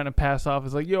he was trying to pass off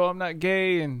as like, yo, I'm not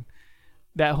gay, and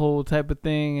that whole type of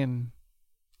thing. And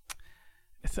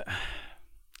it's,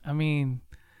 I mean,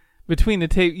 between the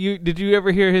tape, did you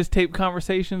ever hear his tape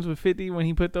conversations with 50 when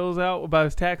he put those out about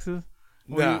his taxes?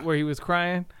 Nah. Where he was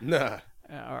crying? Nah.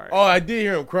 All right. Oh, I did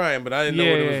hear him crying, but I didn't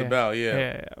know what it was about.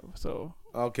 Yeah. So.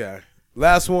 Okay.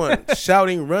 Last one.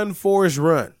 Shouting, "Run, Forrest,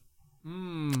 run."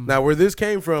 Now, where this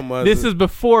came from was... This is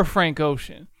before Frank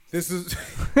Ocean. This is...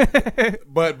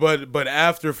 but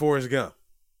after Forrest Gump.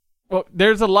 Well,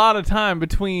 there's a lot of time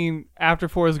between after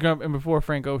Forrest Gump and before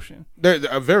Frank Ocean.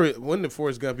 When did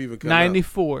Forrest Gump even come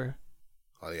 94. out?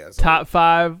 Oh, yeah. Top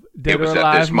 5 dead or alive. It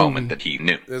was at this moment that he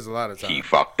knew. There's a lot of time. He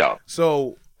fucked up.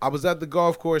 So, I was at the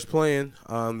golf course playing.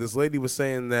 This lady was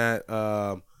saying that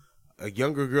a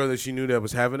younger girl that she knew that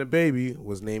was having a baby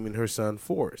was naming her son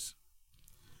Forrest.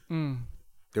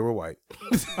 They were white.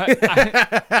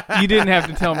 You didn't have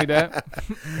to tell me that.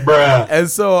 Bruh. And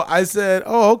so I said,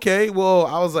 oh, okay. Well,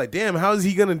 I was like, damn, how is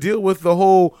he going to deal with the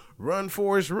whole run,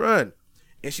 Forrest, run?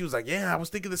 And she was like, yeah, I was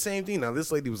thinking the same thing. Now,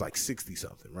 this lady was like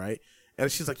 60-something, right?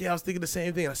 And she's like, yeah, I was thinking the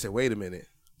same thing. And I said, wait a minute.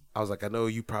 I was like, I know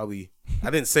you probably, I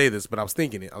didn't say this, but I was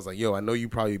thinking it. I was like, yo, I know you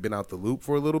probably been out the loop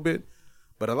for a little bit.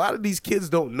 But a lot of these kids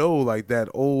don't know like that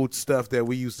old stuff that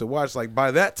we used to watch. Like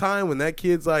by that time when that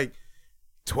kid's like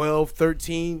 12,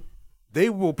 13, they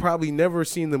will probably never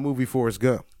seen the movie Forrest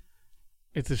Gump.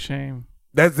 It's a shame.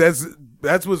 That's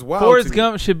what's wild. Forrest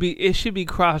Gump should be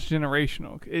cross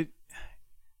generational.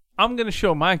 I'm gonna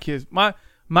show my kids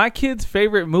my kid's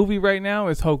favorite movie right now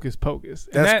is Hocus Pocus.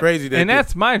 That's crazy.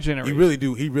 That's my generation.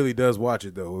 He really does watch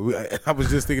it though. I was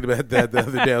just thinking about that the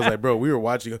other day. I was like, bro, we were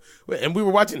watching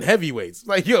Heavyweights.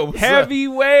 Like, yo,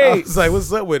 Heavyweights. I was like,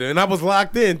 what's up with it? And I was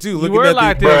locked in too. You were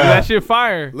locked in. That shit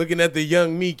fire. Looking at the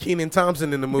young me, Kenan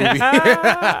Thompson in the movie.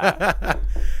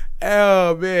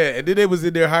 Oh man! And then they was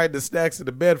in there hiding the stacks of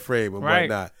the bed frame and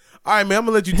whatnot. All right, man. I'm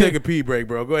gonna let you take a pee break,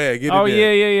 bro. Go ahead, get it. Oh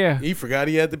yeah. He forgot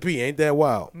he had to pee. Ain't that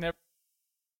wild? Never.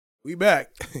 We back.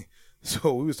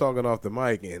 So we was talking off the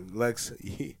mic, and Lex,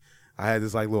 I had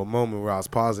this like little moment where I was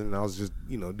pausing, and I was just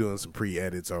doing some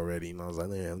pre-edits already, and I was like,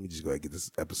 man, let me just go ahead and get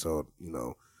this episode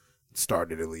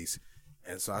started at least.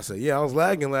 And so I said, yeah, I was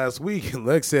lagging last week, and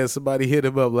Lex said somebody hit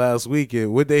him up last week,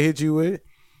 and what'd they hit you with?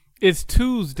 It's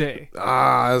Tuesday.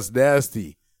 Ah, that's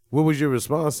nasty. What was your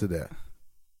response to that?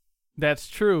 That's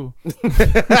true.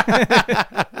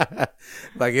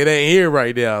 Like it ain't here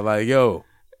right now. Like, yo.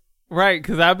 Right,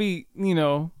 because I be,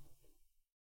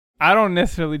 I don't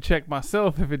necessarily check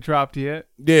myself if it dropped yet.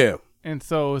 Yeah. And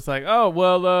so it's like, oh,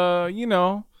 well,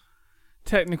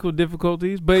 technical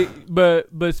difficulties. But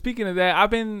speaking of that, I've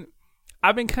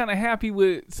been kind of happy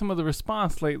with some of the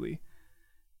response lately.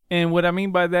 And what I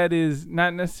mean by that is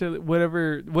not necessarily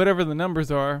whatever the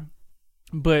numbers are,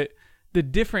 but the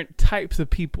different types of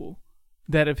people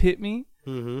that have hit me.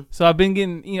 Mm-hmm. So I've been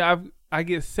getting, I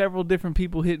get several different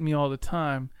people hitting me all the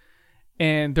time.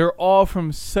 And they're all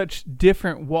from such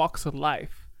different walks of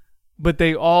life, but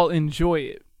they all enjoy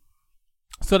it.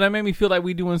 So that made me feel like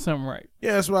we doing something right.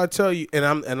 Yeah, that's what I tell you. And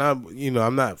I'm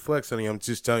not flexing on you. I'm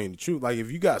just telling you the truth. Like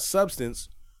if you got substance,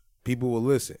 people will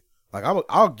listen. Like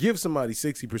I'll give somebody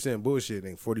 60% bullshit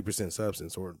and 40%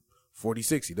 substance, or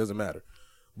 40-60, doesn't matter.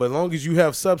 But as long as you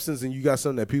have substance and you got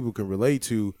something that people can relate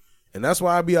to, and that's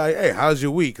why I be like, hey, how's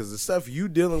your week? Because the stuff you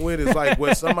dealing with is like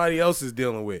what somebody else is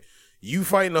dealing with. You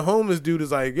fighting a homeless dude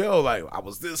is like, yo, like I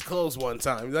was this close one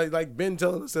time. Like Ben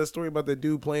telling us that story about that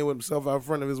dude playing with himself out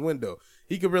front of his window.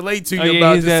 He could relate to you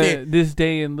about this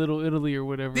day in Little Italy or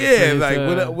whatever. Yeah,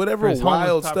 like whatever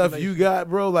wild stuff you got,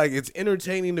 bro. Like it's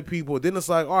entertaining to people. Then it's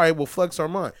like, all right, we'll flex our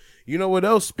mind. You know what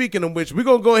else? Speaking of which, we're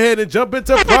gonna go ahead and jump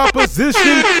into Proposition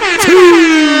Tuesday.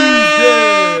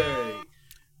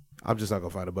 I'm just not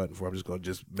gonna find a button for it. I'm just gonna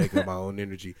make up my own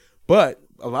energy. But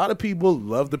a lot of people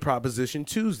love the Proposition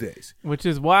Tuesdays. Which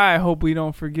is why I hope we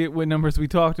don't forget what numbers we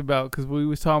talked about, because we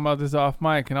was talking about this off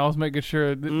mic, and I was making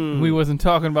sure that we wasn't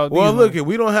talking about Well, look,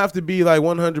 we don't have to be like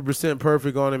 100%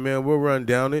 perfect on it, man. We'll run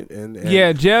down it. And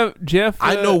yeah, Jeff.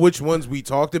 I know which ones we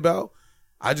talked about.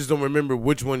 I just don't remember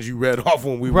which ones you read off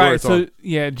when we were talking. So,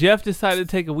 yeah, Jeff decided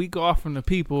to take a week off from the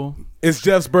people. It's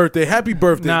Jeff's birthday. Happy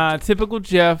birthday. Nah, typical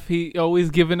Jeff. He always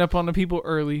giving up on the people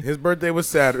early. His birthday was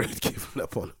Saturday. Giving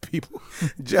up on the people.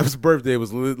 Jeff's birthday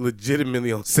was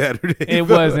legitimately on Saturday. It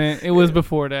wasn't. It was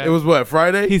before that. It was what,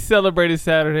 Friday? He celebrated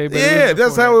Saturday. But yeah,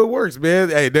 that's how it works, man.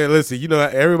 Hey, listen,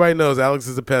 everybody knows Alex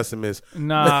is a pessimist.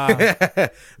 Nah. Back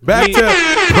to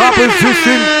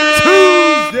Proposition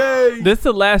Tuesday. This is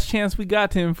the last chance we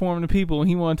got to inform the people, and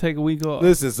he want to take a week off.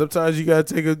 Listen, sometimes you got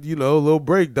to take a little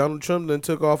break. Donald Trump then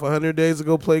took off 100 days to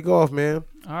go play golf, man.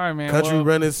 All right, man. Country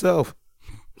run itself.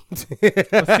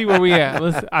 Let's see where we at.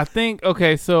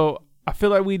 Okay, so I feel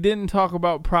like we didn't talk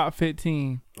about Prop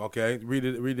 15. Okay, read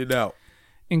it out.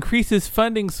 Increases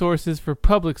funding sources for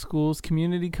public schools,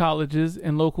 community colleges,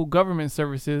 and local government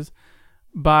services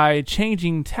by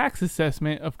changing tax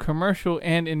assessment of commercial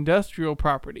and industrial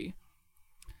property.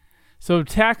 So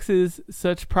taxes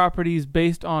such properties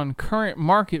based on current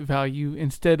market value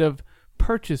instead of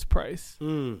purchase price.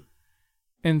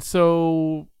 And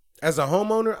so... As a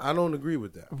homeowner, I don't agree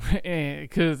with that.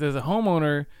 Because as a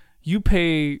homeowner, you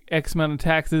pay X amount of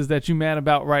taxes that you mad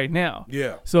about right now.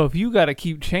 Yeah. So if you got to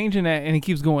keep changing that and it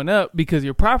keeps going up because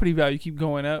your property value keep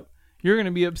going up, you're going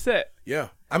to be upset. Yeah.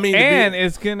 I mean... And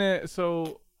it's going to...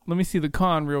 So let me see the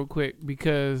con real quick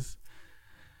because...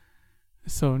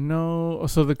 So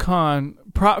the con,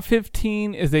 Prop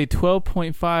 15 is a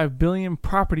 $12.5 billion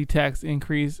property tax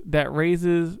increase that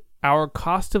raises our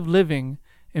cost of living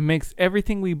and makes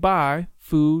everything we buy,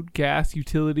 food, gas,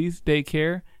 utilities,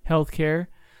 daycare, healthcare,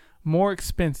 more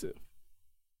expensive.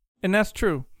 And that's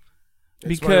true.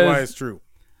 Explain why it's true.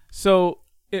 So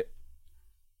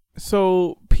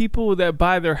people that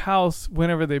buy their house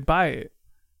whenever they buy it,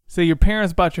 say your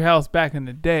parents bought your house back in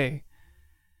the day,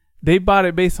 they bought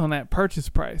it based on that purchase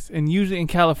price. And usually in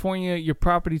California, your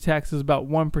property tax is about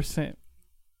 1%.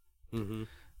 Mm-hmm.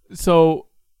 So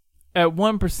at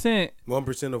 1%...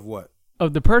 1% of what?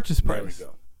 Of the purchase price. There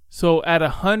we go. So at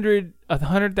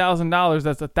 $100,000,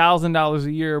 that's $1,000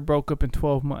 a year broke up in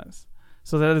 12 months.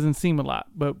 So that doesn't seem a lot.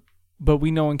 But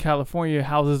we know in California,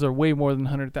 houses are way more than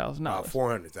 $100,000.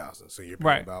 $400,000. So you're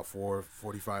paying about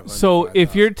 $4,500. So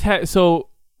if you're... So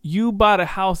you bought a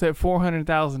house at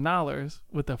 $400,000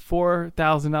 with a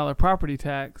 $4,000 property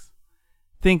tax,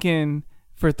 thinking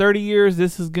for 30 years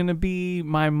this is gonna be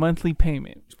my monthly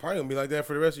payment. It's probably gonna be like that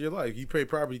for the rest of your life. You pay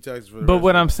property taxes for the But rest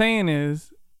what of I'm saying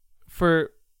is,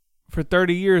 for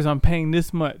 30 years I'm paying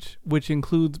this much, which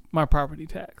includes my property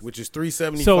tax, which is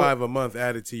 $375 a month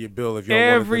added to your bill if you don't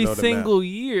every want to know the single math.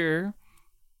 year.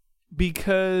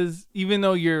 Because even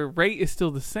though your rate is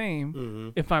still the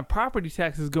same, if my property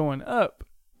tax is going up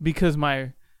because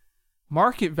my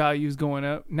market value is going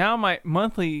up, now my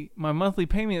monthly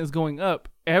payment is going up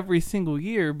every single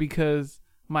year because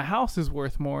my house is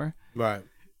worth more. Right.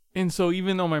 And so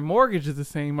even though my mortgage is the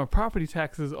same, my property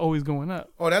tax is always going up.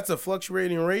 Oh, that's a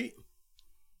fluctuating rate?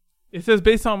 It says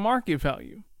based on market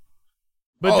value.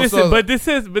 But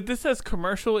this says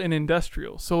commercial and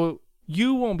industrial. So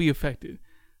you won't be affected.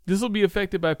 This will be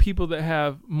affected by people that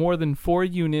have more than 4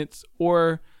 units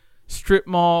or strip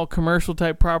mall, commercial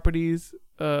type properties,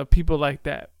 people like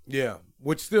that. Yeah,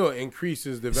 which still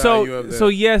increases the value of the... So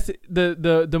yes,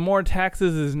 the more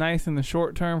taxes is nice in the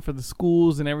short term for the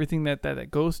schools and everything that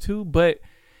goes to. But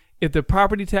if the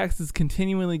property tax is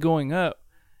continually going up,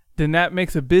 then that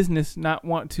makes a business not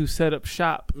want to set up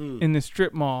shop in the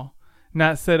strip mall,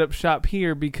 not set up shop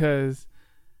here because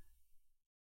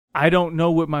I don't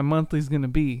know what my monthly is going to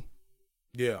be.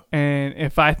 Yeah. And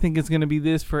if I think it's going to be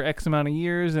this for X amount of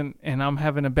years and I'm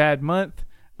having a bad month,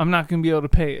 I'm not going to be able to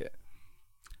pay it.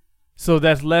 So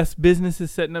that's less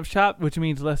businesses setting up shop, which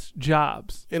means less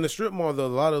jobs. In the strip mall, though, a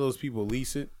lot of those people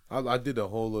lease it. I did a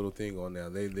whole little thing on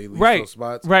that. They lease those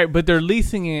spots. Right, but they're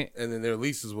leasing it. And then their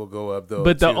leases will go up, though.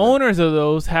 But the owners of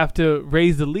those have to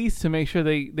raise the lease to make sure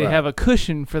they have a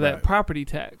cushion for that property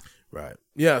tax. Right.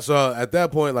 Yeah, so at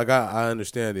that point, like, I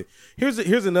understand it.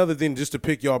 Here's another thing, just to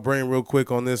pick y'all brain real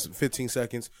quick on this, 15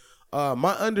 seconds.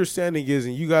 My understanding is,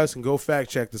 and you guys can go fact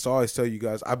check this, I always tell you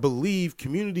guys, I believe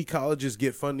community colleges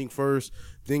get funding first,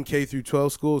 then K through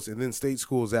 12 schools, and then state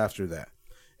schools after that,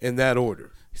 in that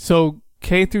order. So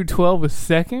K through 12 is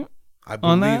second? I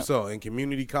believe so. And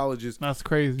community colleges, that's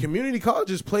crazy. Community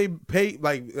colleges pay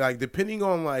like depending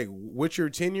on like what your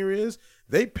tenure is,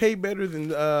 they pay better than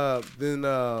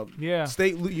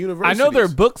state universities. I know their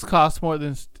books cost more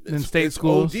than state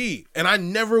schools. OD. And I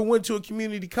never went to a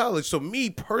community college, so me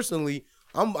personally,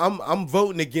 I'm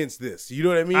voting against this. You know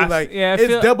what I mean?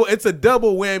 It's a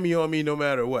double whammy on me no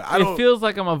matter what. It feels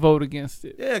like I'm a vote against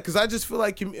it. Yeah, because I just feel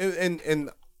like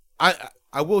and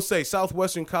I will say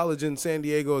Southwestern College in San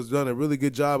Diego has done a really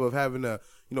good job of having a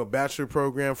bachelor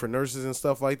program for nurses and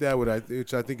stuff like that,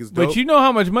 which I think is dope. But you know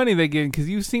how much money they get because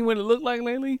you've seen what it looked like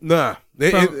lately? Nah.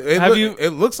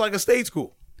 It looks like a state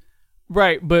school.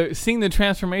 Right, but seeing the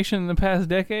transformation in the past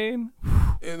decade,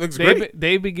 it looks great.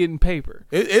 They've been getting paper.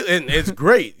 And it's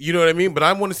great. You know what I mean? But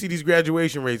I want to see these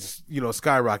graduation rates,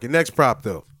 skyrocket. Next prop,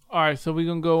 though. All right, so we're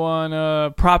going to go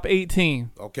on Prop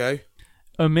 18. Okay.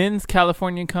 Amends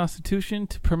California Constitution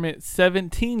to permit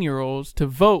 17-year-olds to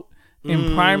vote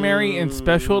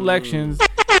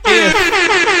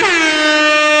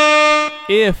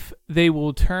if they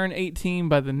will turn 18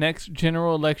 by the next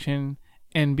general election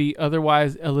and be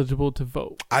otherwise eligible to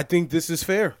vote. I think this is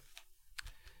fair.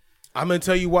 I'm going to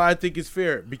tell you why I think it's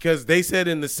fair. Because they said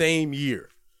in the same year.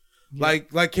 Yeah.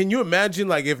 Like, can you imagine,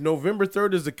 like, if November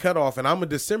 3rd is the cutoff and I'm a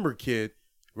December kid,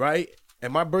 right?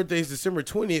 And my birthday is December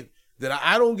 20th, that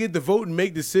I don't get to vote and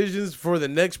make decisions for the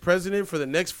next president for the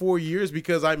next 4 years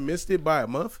because I missed it by a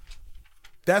month?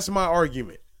 That's my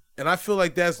argument. And I feel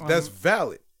like that's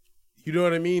valid. You know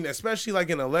what I mean? Especially like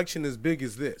an election as big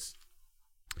as this.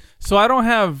 So I don't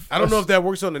know if that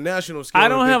works on the national scale. I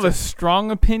don't have a strong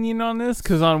opinion on this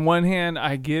because on one hand,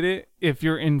 I get it. If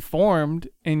you're informed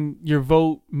and your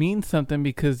vote means something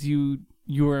because you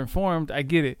were informed, I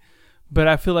get it. But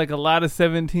I feel like a lot of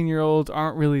 17-year-olds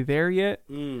aren't really there yet.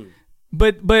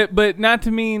 But not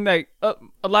to mean like a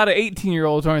lot of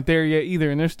 18-year-olds aren't there yet either,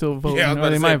 and they're still voting. Yeah, or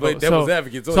they might vote.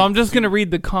 So I'm just gonna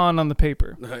read the con on the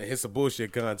paper. It's a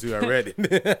bullshit con too. I read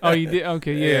it. Oh, you did?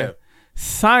 Okay, yeah.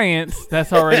 Science,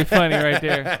 that's already funny right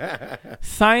there.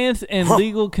 Science and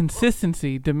legal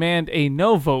consistency demand a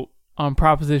no vote on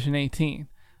Proposition 18.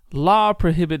 Law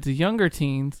prohibits younger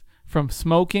teens from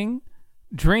smoking,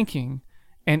 drinking,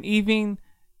 and even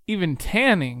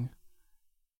tanning.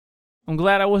 I'm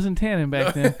glad I wasn't tanning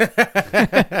back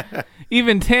then.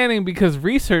 Even tanning because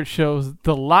research shows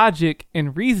the logic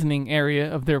and reasoning area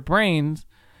of their brains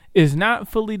is not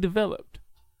fully developed.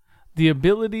 The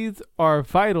abilities are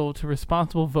vital to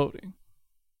responsible voting.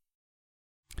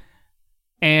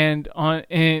 And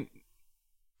I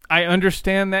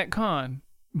understand that con,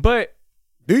 but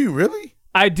do you really?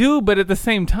 I do, but at the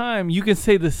same time, you can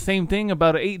say the same thing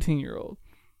about an 18-year-old.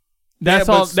 That's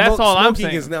all I'm saying.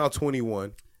 Smoking is now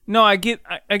 21. No, I get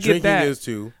Drinking that. Drinking is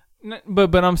too.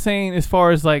 But I'm saying as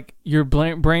far as like your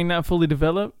brain not fully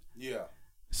developed. Yeah.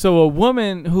 So a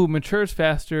woman who matures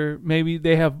faster, maybe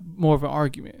they have more of an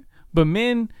argument. But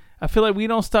men, I feel like we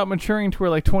don't stop maturing till we're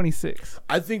like 26.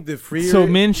 I think the fear. So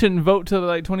men shouldn't vote till they're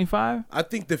like 25? I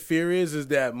think the fear is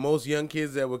that most young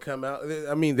kids that would come out,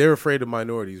 I mean, they're afraid of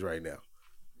minorities right now.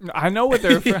 I know what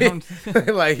they're afraid of.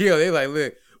 Like, they're like,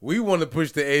 look, we want to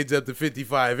push the age up to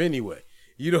 55 anyway.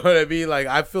 You know what I mean? Like,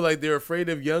 I feel like they're afraid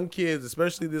of young kids,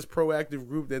 especially this proactive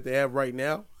group that they have right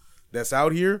now that's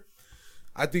out here.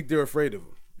 I think they're afraid of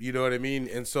them. You know what I mean?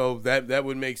 And so that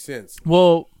would make sense.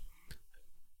 Well,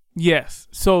 yes.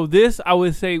 So this, I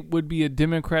would say, would be a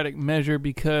Democratic measure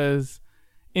because,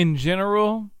 in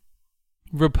general,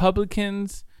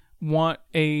 Republicans want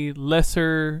a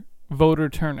lesser voter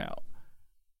turnout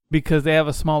because they have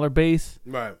a smaller base.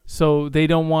 Right. So they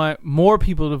don't want more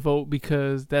people to vote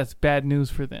because that's bad news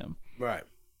for them. Right.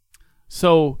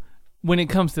 So when it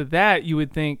comes to that, you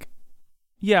would think,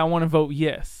 yeah, I want to vote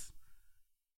yes.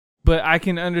 But I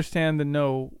can understand the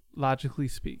no, logically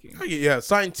speaking. Yeah,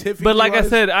 scientifically. But like I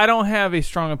said, I don't have a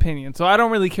strong opinion. So I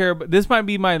don't really care. But this might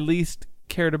be my least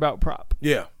cared about prop.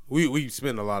 Yeah. We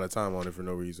spend a lot of time on it for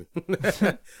no reason.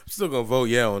 I'm still going to vote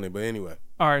yeah on it, but anyway.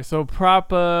 All right, so Prop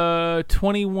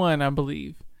 21, I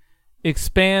believe,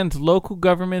 expands local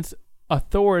government's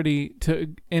authority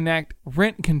to enact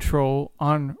rent control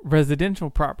on residential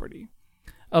property.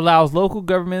 Allows local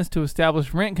governments to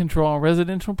establish rent control on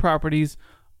residential properties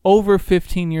over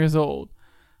 15 years old.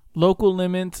 Local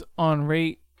limits on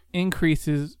rate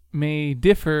increases may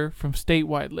differ from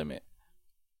statewide limit.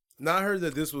 Now, I heard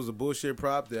that this was a bullshit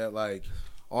prop that, like,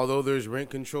 although there's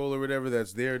rent control or whatever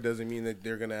that's there, doesn't mean that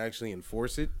they're going to actually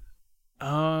enforce it.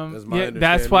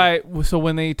 That's why. So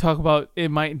when they talk about it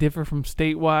might differ from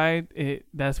statewide,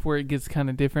 that's where it gets kind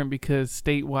of different because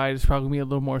statewide is probably going to be a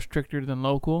little more stricter than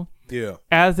local. Yeah.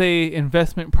 As a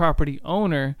investment property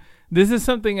owner, this is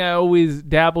something I always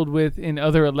dabbled with in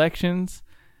other elections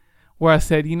where I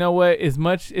said, you know what, as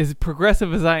much as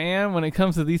progressive as I am when it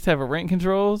comes to these type of rent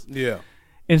controls. Yeah.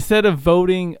 Instead of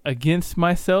voting against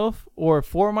myself or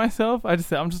for myself, I just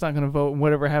said, I'm just not going to vote. And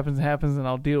whatever happens, happens, and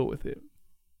I'll deal with it.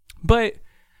 But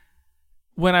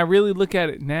when I really look at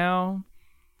it now,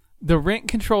 the rent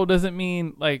control doesn't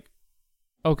mean like,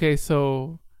 okay,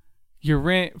 so your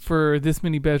rent for this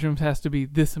many bedrooms has to be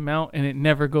this amount and it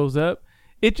never goes up.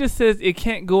 It just says it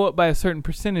can't go up by a certain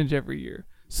percentage every year.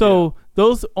 So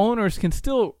those owners can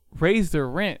still raise their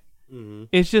rent. Mm-hmm.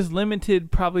 It's just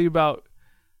limited probably about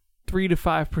 3 to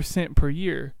 5% per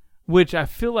year, which I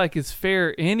feel like is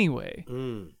fair anyway.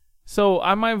 So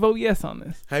I might vote yes on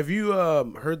this. Have you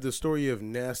heard the story of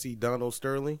nasty Donald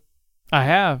Sterling? I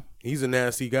have. He's a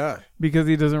nasty guy. Because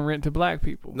he doesn't rent to black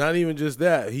people. Not even just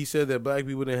that. He said that black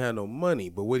people didn't have no money.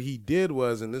 But what he did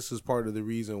was, and this is part of the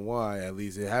reason why, at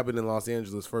least it happened in Los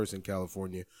Angeles first in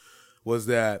California, was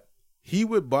that he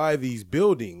would buy these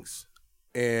buildings.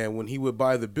 And when he would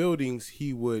buy the buildings,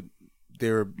 he would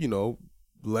they're, you know,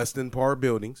 less than par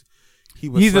buildings.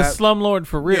 He's a slumlord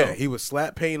for real. Yeah, he would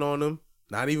slap paint on them,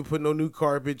 not even put no new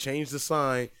carpet, change the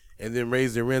sign, and then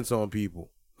raise their rents on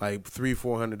people. Like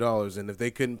 $300-$400, and if they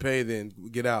couldn't pay, then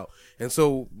get out. And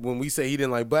so when we say he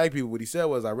didn't like black people, what he said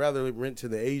was, "I'd rather rent to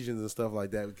the Asians and stuff like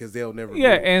that because they'll never."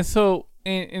 Yeah, and so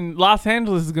in Los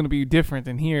Angeles is going to be different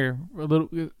than here. A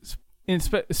little,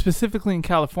 specifically in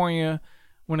California,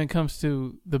 when it comes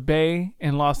to the Bay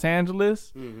and Los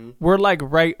Angeles, we're like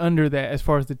right under that as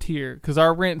far as the tier because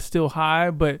our rent's still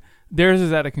high, but theirs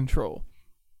is out of control,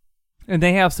 and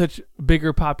they have such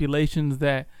bigger populations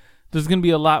that there's going to be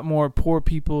a lot more poor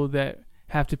people that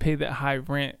have to pay that high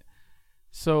rent.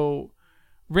 So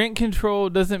rent control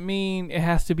doesn't mean it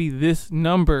has to be this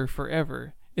number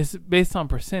forever. It's based on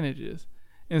percentages.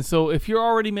 And so if you're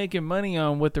already making money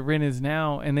on what the rent is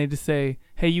now and they just say,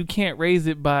 hey, you can't raise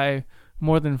it by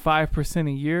more than 5%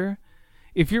 a year.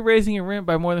 If you're raising your rent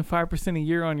by more than 5% a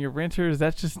year on your renters,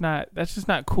 that's just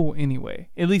not cool anyway,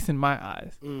 at least in my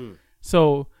eyes.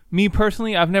 So me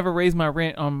personally, I've never raised my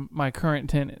rent on my current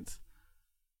tenants.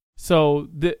 So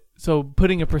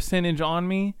putting a percentage on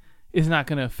me is not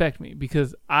going to affect me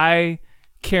because I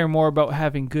care more about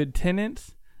having good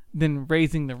tenants than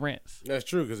raising the rents. That's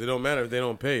true because it don't matter if they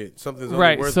don't pay it. Something's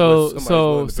right. Worth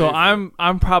So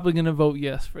I'm probably going to vote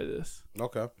yes for this.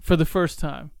 Okay. For the first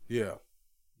time. Yeah.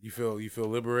 You feel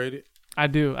liberated? I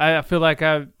do. I feel like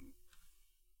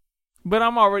but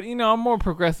I'm already, I'm more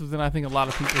progressive than I think a lot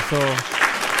of people. So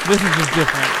this is just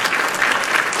different.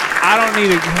 I don't need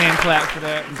a hand clap for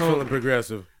that. He's feeling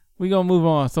progressive. We gonna move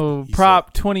on. So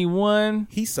Prop 21.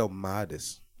 He's so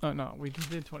modest. Oh no, we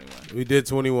just did 21. We did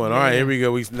 21. All right, here we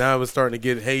go. Now it's starting to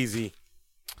get hazy.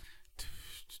 I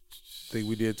think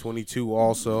we did 22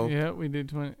 also. Yeah, we did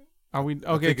 20. Are we okay?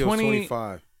 I think it was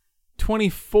 25.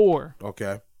 24.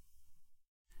 Okay.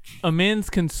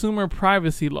 Amends consumer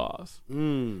privacy laws.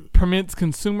 Permits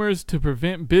consumers to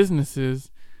prevent businesses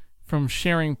from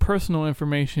sharing personal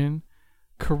information,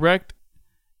 correct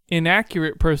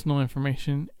inaccurate personal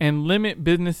information, and limit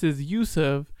businesses' use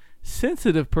of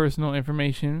sensitive personal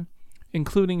information,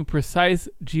 including precise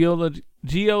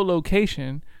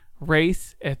geolocation,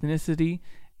 race, ethnicity,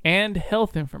 and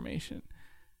health information.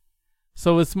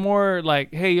 So it's more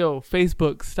like, hey, yo,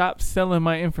 Facebook, stop selling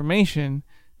my information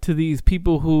to these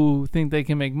people who think they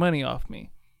can make money off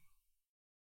me.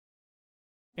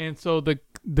 And so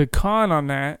the con on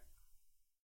that,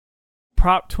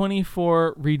 Prop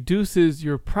 24 reduces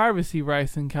your privacy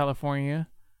rights in California.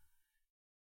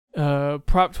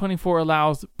 Prop 24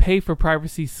 allows pay for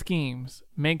privacy schemes,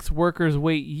 makes workers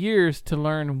wait years to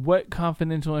learn what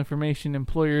confidential information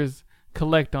employers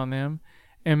collect on them,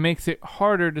 and makes it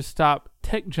harder to stop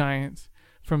tech giants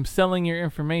from selling your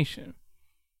information.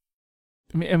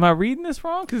 I mean, am I reading this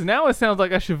wrong? Because now it sounds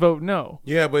like I should vote no.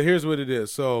 Yeah, but here's what it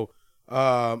is. So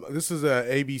this is a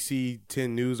ABC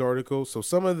 10 News article. So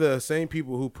some of the same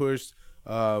people who pushed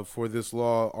for this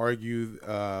law argue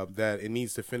that it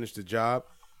needs to finish the job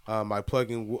by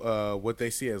plugging what they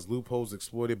see as loopholes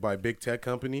exploited by big tech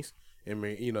companies and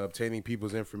obtaining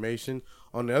people's information.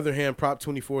 On the other hand, Prop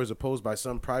 24 is opposed by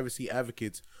some privacy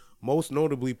advocates, most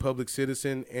notably Public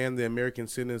Citizen and the American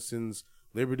Citizens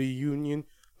Liberty Union.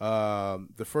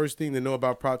 The first thing to know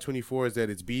about Prop 24 is that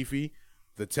it's beefy.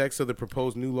 The text of the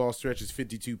proposed new law stretches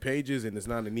 52 pages, and it's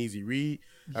not an easy read.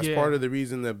 That's part of the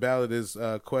reason the ballot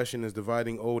question is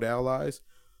dividing old allies.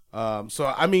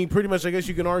 So, I mean, pretty much, I guess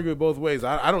you can argue it both ways.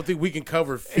 I don't think we can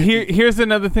cover 50. Here's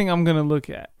another thing I'm going to look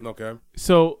at. Okay.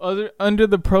 So, under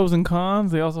the pros and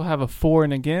cons, they also have a for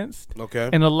and against. Okay.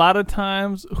 And a lot of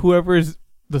times, whoever is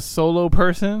the solo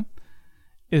person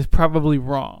is probably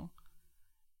wrong.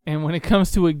 And when it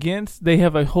comes to against, they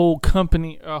have a whole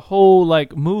company, a whole,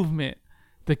 movement.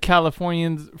 The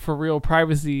Californians for Real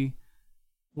Privacy,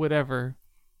 whatever.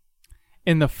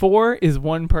 And the for is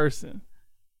one person.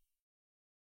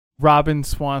 Robin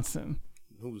Swanson.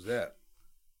 Who's that?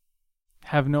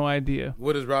 Have no idea.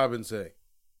 What does Robin say?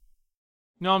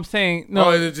 No, I'm saying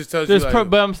no. It just tells you.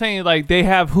 But I'm saying they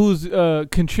have who's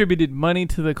contributed money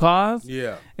to the cause.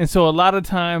 Yeah. And so a lot of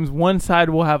times one side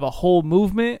will have a whole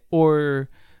movement or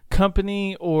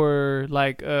company or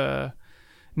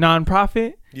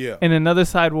nonprofit. Yeah. And another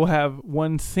side will have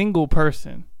one single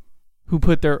person who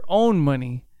put their own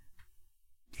money,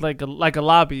 like a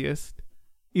lobbyist,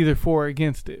 either for or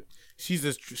against it. She's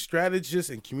a strategist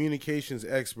and communications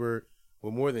expert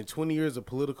with more than 20 years of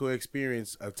political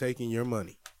experience of taking your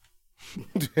money.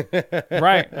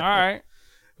 Right. All right.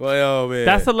 Well, man.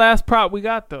 That's the last prop we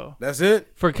got, though. That's it?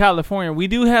 For California. We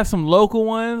do have some local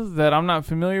ones that I'm not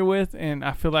familiar with, and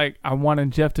I feel like I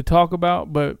wanted Jeff to talk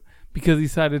about, but because he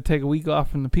decided to take a week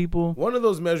off from the people. One of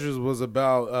those measures was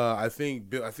about, I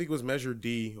think it was Measure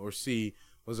D or C,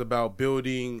 was about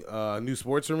building a new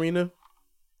sports arena.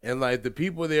 And, like, the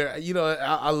people there, you know,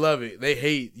 I love it. They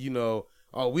hate, you know,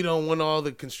 oh, we don't want all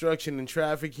the construction and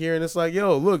traffic here. And it's like,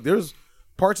 yo, look, there's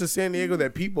parts of San Diego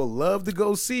that people love to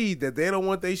go see that they don't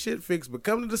want their shit fixed, but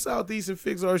come to the Southeast and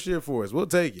fix our shit for us. We'll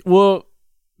take it. Well,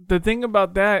 the thing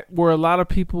about that, where a lot of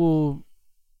people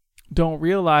don't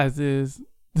realize, is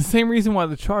the same reason why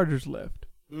the Chargers left.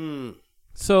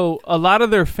 So a lot of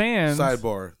their fans.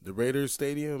 Sidebar: the Raiders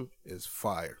Stadium is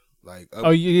fire. Like,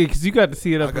 yeah, because you got to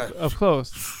see it up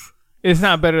close. It's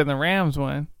not better than the Rams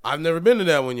one. I've never been to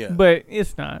that one yet, but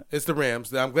it's not. It's the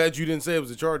Rams. I'm glad you didn't say it was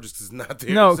the Chargers because it's not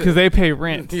there. No, because they pay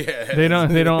rent. Yeah, they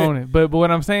don't own it. But what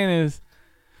I'm saying is,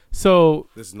 so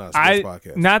this is not a sports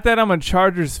podcast. Not that I'm a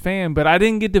Chargers fan, but I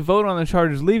didn't get to vote on the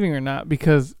Chargers leaving or not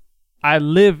because I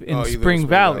live in Spring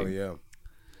Valley. Yeah.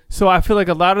 So I feel like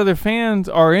a lot of their fans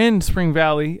are in Spring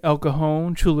Valley, El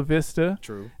Cajon, Chula Vista.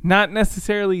 True. Not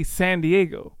necessarily San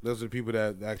Diego. Those are the people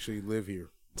that actually live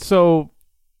here. So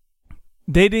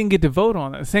they didn't get to vote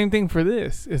on it. Same thing for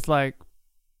this. It's like,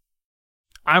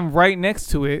 I'm right next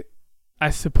to it.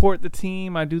 I support the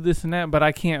team. I do this and that, but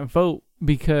I can't vote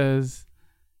because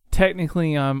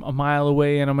technically I'm a mile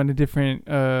away and I'm in a different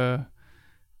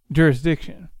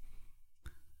jurisdiction.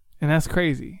 And that's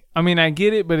crazy. I mean, I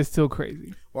get it, but it's still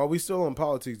crazy. While we still on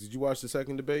politics, did you watch the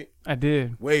second debate? I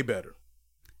did. Way better.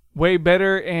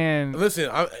 And listen,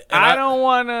 I don't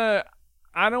want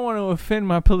to offend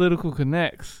my political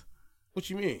connects. What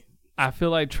you mean? I feel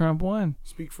like Trump won.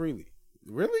 Speak freely.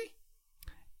 Really?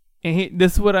 And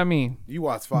this is what I mean. You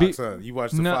watched Fox, huh? You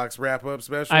watched the Fox wrap up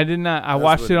special? I did not. I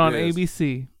watched it on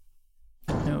ABC.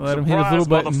 And let him hit his little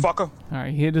button. Motherfucker. All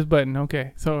right, he hit his button.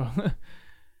 Okay, so.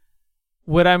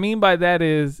 What I mean by that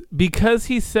is because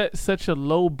he set such a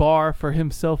low bar for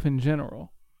himself in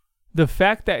general, the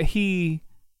fact that he,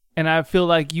 and I feel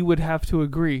like you would have to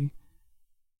agree,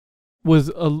 was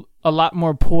a lot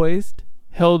more poised,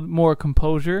 held more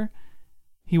composure.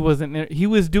 He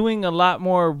was doing a lot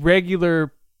more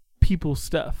regular people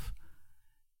stuff.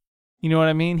 You know what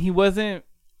I mean? He wasn't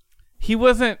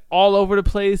all over the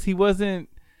place. He wasn't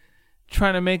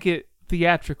trying to make it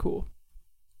theatrical.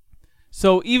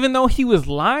 So even though he was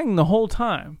lying the whole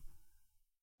time,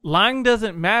 lying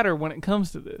doesn't matter when it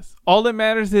comes to this. All that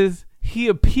matters is he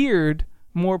appeared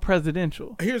more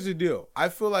presidential. Here's the deal. I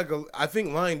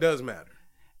think lying does matter.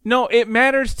 No, it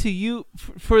matters to you.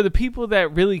 For the people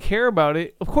that really care about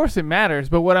it, of course it matters.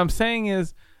 But what I'm saying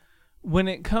is when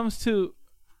it comes to...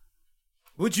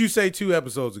 What'd you say 2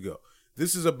 episodes ago?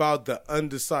 This is about the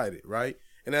undecided, right?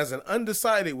 And as an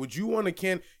undecided, would you want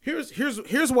to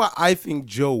Here's why I think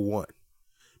Joe won.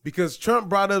 Because Trump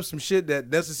brought up some shit that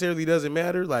necessarily doesn't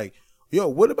matter. Like, yo,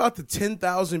 what about the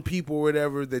 10,000 people or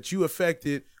whatever that you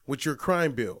affected with your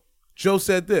crime bill? Joe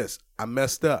said this, I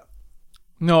messed up.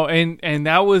 No, and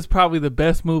that was probably the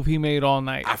best move he made all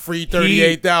night. I freed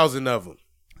 38,000 of them.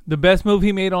 The best move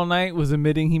he made all night was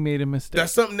admitting he made a mistake.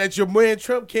 That's something that your man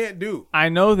Trump can't do. I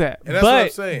know that. And that's what I'm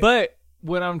saying. But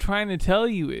what I'm trying to tell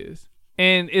you is,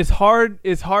 and it's hard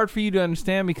for you to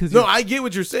understand because I get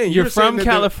what you're saying. You're from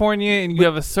California and you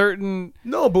have a certain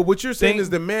but what you're saying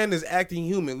is the man is acting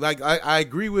human. Like I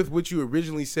agree with what you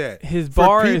originally said. His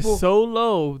bar is so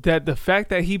low that the fact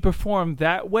that he performed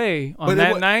that way on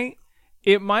that night,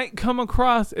 it might come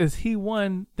across as he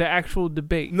won the actual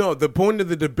debate. No, the point of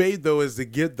the debate though is to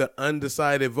give the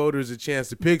undecided voters a chance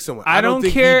to pick someone. I don't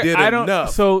think care. He did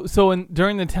enough. So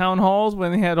during the town halls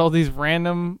when they had all these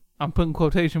random, I'm putting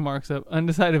quotation marks up,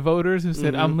 undecided voters who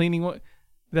said, I'm leaning.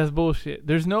 That's bullshit.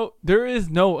 There is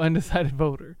no undecided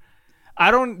voter.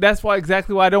 That's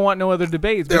exactly why I don't want no other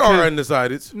debates. There are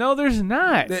undecideds. No, there's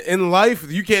not. In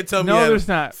life, you can't tell me there's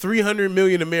not. 300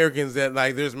 million Americans that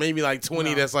like, there's maybe like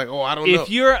 20 that's like, I don't know.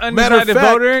 If you're an undecided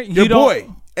voter, you don't.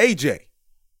 Boy, AJ,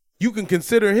 you can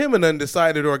consider him an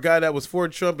undecided or a guy that was for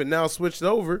Trump and now switched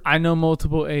over. I know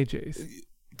multiple AJs.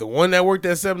 The one that worked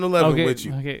at 7-Eleven with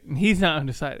you. Okay, he's not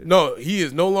undecided. No, he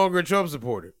is no longer a Trump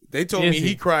supporter. They told me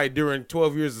he cried during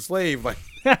 12 Years a Slave. Like,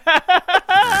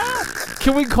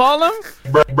 can we call him?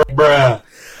 Bruh.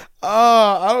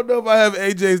 I don't know if I have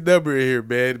AJ's number in here,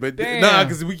 man. But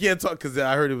because we can't talk. Because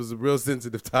I heard it was a real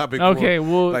sensitive topic. Okay,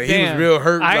 well, like he was real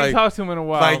hurt. I ain't talked to him in a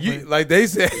while. Like they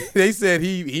said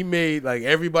he made like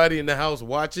everybody in the house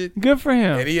watch it. Good for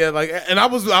him. And he had and I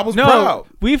was proud.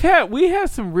 We had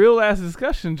some real ass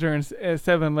discussions during at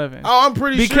 7-Eleven. Oh, I'm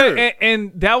pretty sure.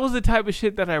 And that was the type of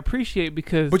shit that I appreciate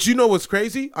because. But you know what's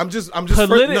crazy? I'm just.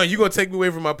 No, you're gonna take me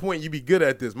away from my point. You be good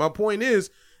at this. My point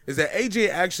is. is that AJ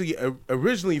actually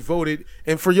originally voted,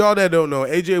 and for y'all that don't know,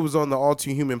 AJ was on the All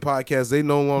Too Human podcast. They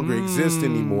no longer exist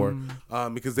anymore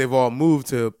because they've all moved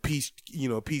to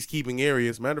peacekeeping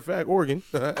areas. Matter of fact, Oregon,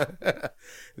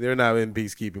 they're not in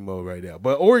peacekeeping mode right now.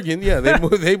 But Oregon, yeah,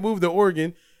 they moved to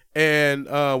Oregon,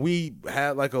 and we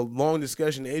had like a long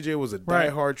discussion. AJ was a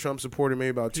diehard Trump supporter maybe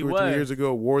about 2 or 3 years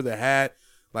ago. Wore the hat,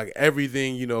 like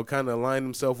everything, kind of aligned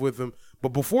himself with him.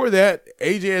 But before that,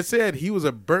 AJ had said he was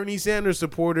a Bernie Sanders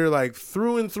supporter, like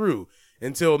through and through,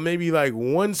 until maybe like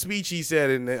one speech he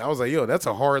said, and I was like, "Yo, that's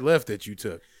a hard left that you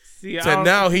took." So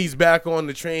now he's back on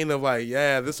the train of like,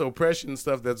 yeah, this oppression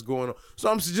stuff that's going on. So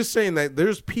I'm just saying that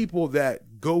there's people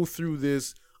that go through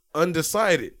this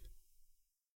undecided.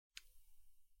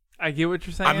 I get what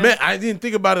you're saying. I didn't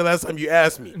think about it last time you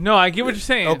asked me. No, I get what you're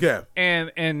saying. Okay,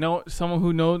 and no, someone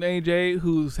who knows AJ,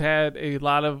 who's had a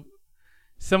lot of.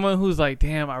 Someone who's like,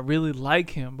 damn, I really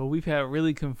like him, but we've had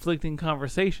really conflicting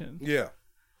conversations. Yeah.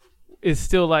 It's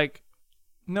still like,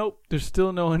 nope, there's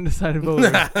still no undecided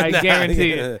voters. I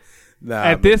guarantee it.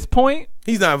 At this point.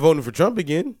 He's not voting for Trump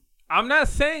again. I'm not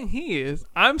saying he is.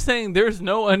 I'm saying there's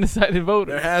no undecided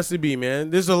voters. There has to be,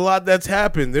 man. There's a lot that's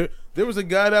happened. There was a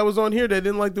guy that was on here that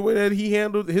didn't like the way that he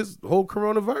handled his whole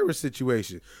coronavirus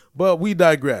situation. But we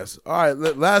digress. All right,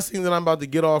 last thing that I'm about to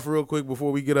get off real quick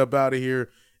before we get up out of here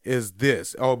is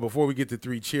this. Oh, before we get to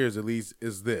 3 cheers, at least,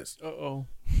 is this. Uh-oh.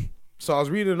 So I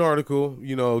was reading an article,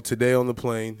 today on the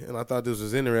plane, and I thought this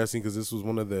was interesting because this was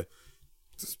one of the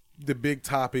big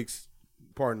topics.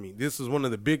 Pardon me. This was one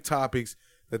of the big topics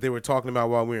that they were talking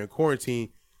about while we were in quarantine.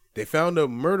 They found a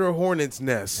murder hornet's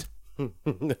nest.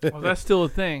 Well, that's still a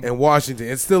thing. In Washington.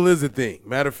 It still is a thing.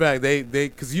 Matter of fact, they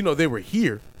because, they were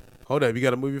here. Hold up. You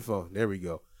got to move your phone. There we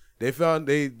go. They found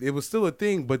it was still a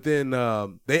thing, but then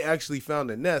they actually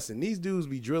found a nest, and these dudes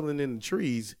be drilling in the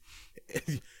trees,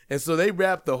 and so they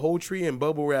wrapped the whole tree in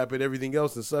bubble wrap and everything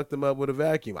else and sucked them up with a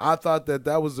vacuum. I thought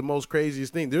that was the most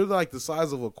craziest thing. They're like the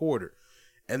size of a quarter,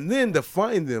 and then to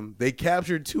find them, they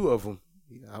captured 2 of them.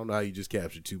 I don't know how you just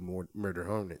captured 2 more murder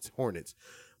hornets,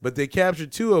 but they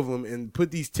captured 2 of them and put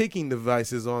these ticking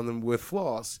devices on them with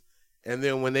floss, and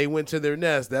then when they went to their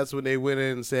nest, that's when they went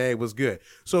in and said, "Hey, what's good?"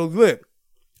 So look.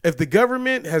 If the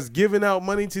government has given out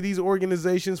money to these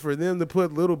organizations for them to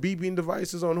put little beeping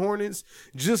devices on hornets,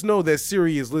 just know that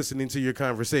Siri is listening to your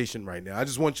conversation right now. I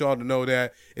just want y'all to know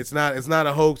that it's not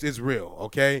a hoax, it's real,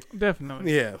 okay?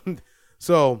 Definitely. Yeah.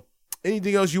 So,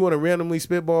 anything else you want to randomly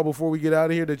spitball before we get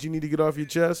out of here that you need to get off your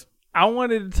chest? I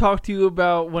wanted to talk to you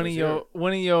about one of your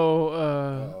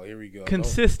here we go.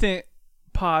 consistent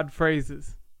pod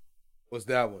phrases. What's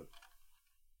that one?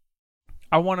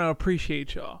 I want to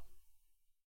appreciate y'all.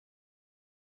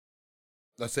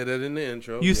 I said that in the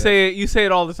intro. You say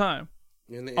it all the time.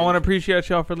 I want to appreciate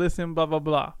y'all for listening, blah, blah,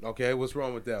 blah. Okay, what's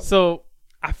wrong with that one? So,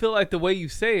 I feel like the way you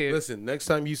say it. Listen, next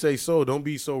time you say so, don't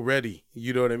be so ready.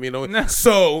 You know what I mean? No.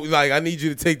 So, like, I need you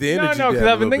to take the energy down. No, because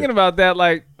I've been thinking about that.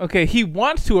 Like, okay, he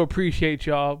wants to appreciate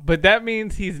y'all, but that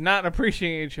means he's not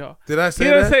appreciating y'all. Did I say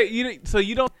that? So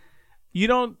you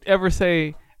don't ever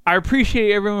say, I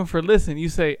appreciate everyone for listening. You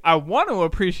say, I want to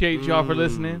appreciate y'all for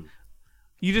listening.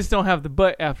 You just don't have the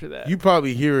butt after that. You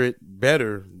probably hear it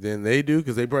better than they do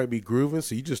because they probably be grooving,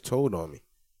 so you just told on me.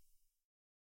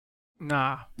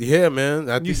 Nah. Yeah,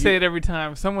 man. You say it every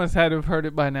time. Someone's had to have heard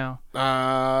it by now.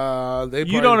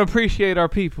 You don't appreciate our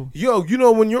people. Yo,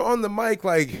 when you're on the mic,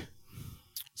 like,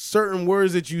 certain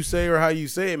words that you say or how you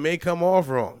say it may come off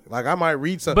wrong. Like, I might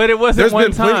read something. But it wasn't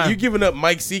one time. You're giving up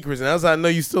mic secrets, and that's how I know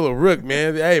you still a rook,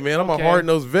 man. Hey, man, I'm a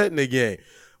hard-nosed vet in the game.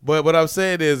 But what I'm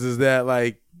saying is that,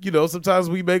 like, sometimes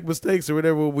we make mistakes or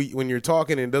whatever when you're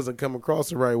talking and it doesn't come across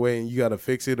the right way and you got to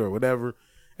fix it or whatever.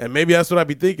 And maybe that's what I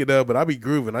be thinking of, but I be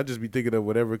grooving. I just be thinking of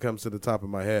whatever comes to the top of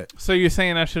my head. So you're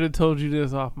saying I should have told you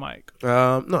this off mic?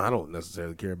 No, I don't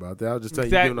necessarily care about that. I'll just tell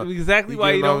you. Exactly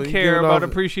why you don't care about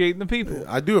appreciating the people.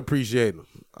 I do appreciate them.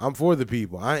 I'm for the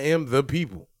people. I am the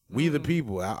people. We the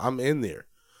people. I'm in there.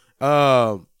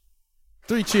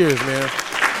 3 cheers, man.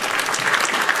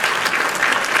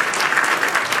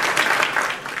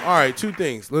 All right, 2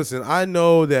 things. Listen, I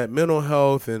know that mental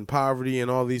health and poverty and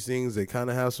all these things, they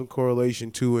kind of have some correlation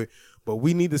to it, but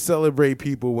we need to celebrate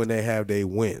people when they have their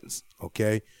wins,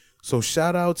 okay? So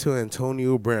shout out to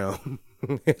Antonio Brown.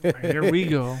 Here we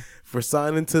go. For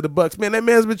signing to the Bucks. Man, that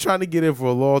man's been trying to get in for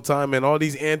a long time, and all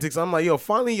these antics. I'm like, yo,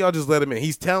 finally y'all just let him in.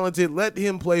 He's talented. Let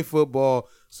him play football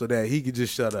so that he could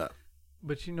just shut up.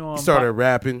 But he started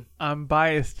rapping. I'm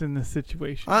biased in this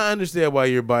situation. I understand why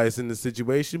you're biased in this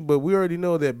situation, but we already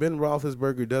know that Ben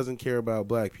Roethlisberger doesn't care about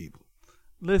black people.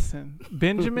 Listen,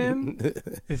 Benjamin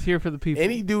is here for the people.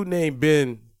 Any dude named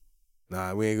Ben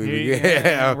Nah, we ain't gonna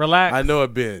be relax. I know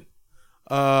it been.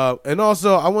 And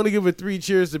also, I want to give a 3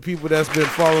 cheers to people that's been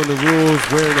following the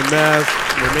rules, wearing a mask,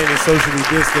 remaining socially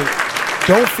distant.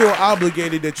 Don't feel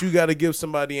obligated that you got to give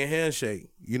somebody a handshake.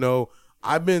 You know,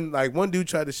 I've been like, one dude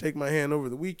tried to shake my hand over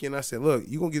the weekend. I said, look,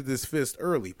 you're going to get this fist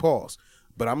early, pause.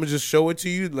 But I'm going to just show it to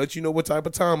you, let you know what type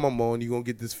of time I'm on. You're going to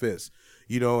get this fist.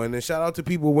 You know, and then shout out to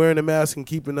people wearing a mask and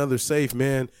keeping others safe,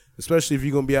 man. Especially if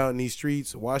you're going to be out in these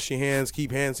streets. Wash your hands,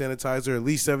 keep hand sanitizer, at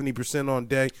least 70% on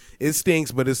deck. It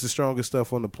stinks, but it's the strongest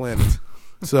stuff on the planet.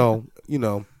 So, you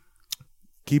know,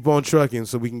 keep on trucking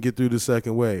so we can get through the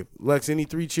second wave. Lex, any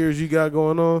 3 cheers you got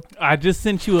going on? I just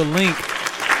sent you a link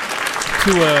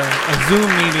to a Zoom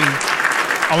meeting.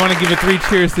 I want to give a 3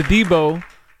 cheers to Debo.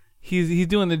 He's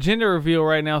doing the gender reveal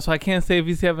right now, so I can't say if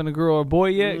he's having a girl or a boy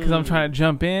yet because I'm trying to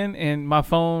jump in, and my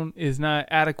phone is not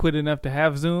adequate enough to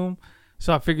have Zoom.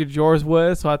 So I figured yours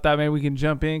was, so I thought maybe we can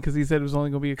jump in because he said it was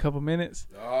only going to be a couple minutes.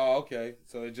 Oh, okay.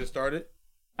 So it just started?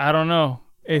 I don't know.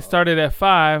 It started at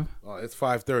 5. Oh, it's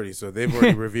 5:30, so they've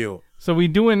already revealed. So we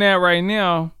doing that right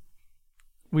now.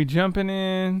 We jumping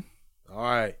in. All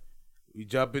right. We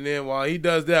jumping in. While he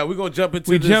does that, we're going to jump into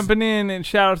this. We jumping in, and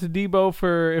shout out to Debo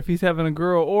for if he's having a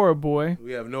girl or a boy.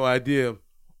 We have no idea.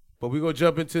 But we're going to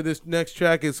jump into this next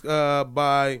track. It's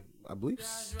by, I believe.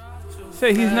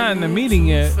 Say he's not in the meeting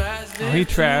yet. Oh, he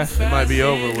trash. It might be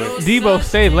over with. Debo,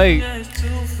 stay late.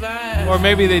 Or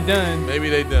maybe they done. Maybe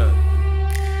they done.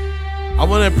 I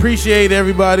want to appreciate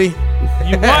everybody.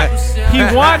 He wants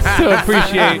to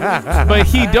appreciate, but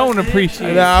he don't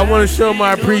appreciate. Now, I want to show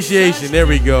my appreciation. There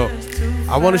we go.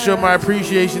 I want to show my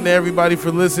appreciation to everybody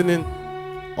for listening.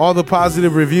 All the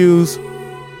positive reviews.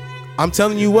 I'm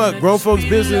telling you what, Grown Folks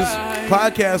Business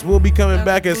podcast will be coming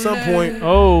back at some point.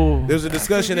 Oh. There's a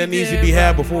discussion that needs to be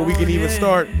had before we can even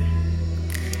start.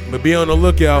 But be on the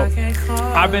lookout.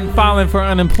 I've been filing for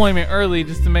unemployment early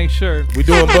just to make sure. We're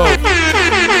doing both.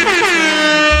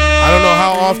 I don't know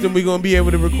how often we're going to be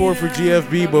able to record for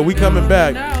GFB, but we coming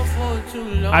back.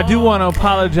 I do want to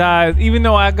apologize, even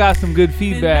though I got some good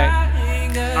feedback.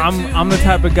 I'm the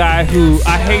type of guy who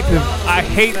I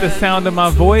hate the sound of my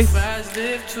voice,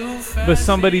 but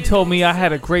somebody told me I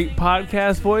had a great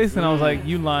podcast voice, and I was like,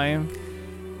 you lying.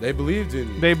 They believed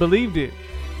in you. They believed it.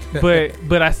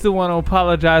 But I still want to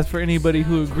apologize for anybody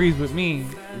who agrees with me.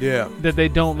 Yeah. That they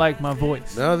don't like my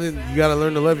voice. Now then, you got to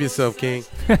learn to love yourself, King.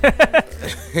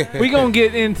 We're going to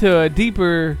get into a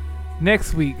deeper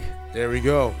next week. There we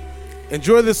go.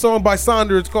 Enjoy this song by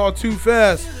Sonder. It's called Too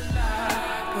Fast.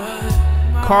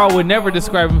 Carl would never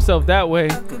describe himself that way.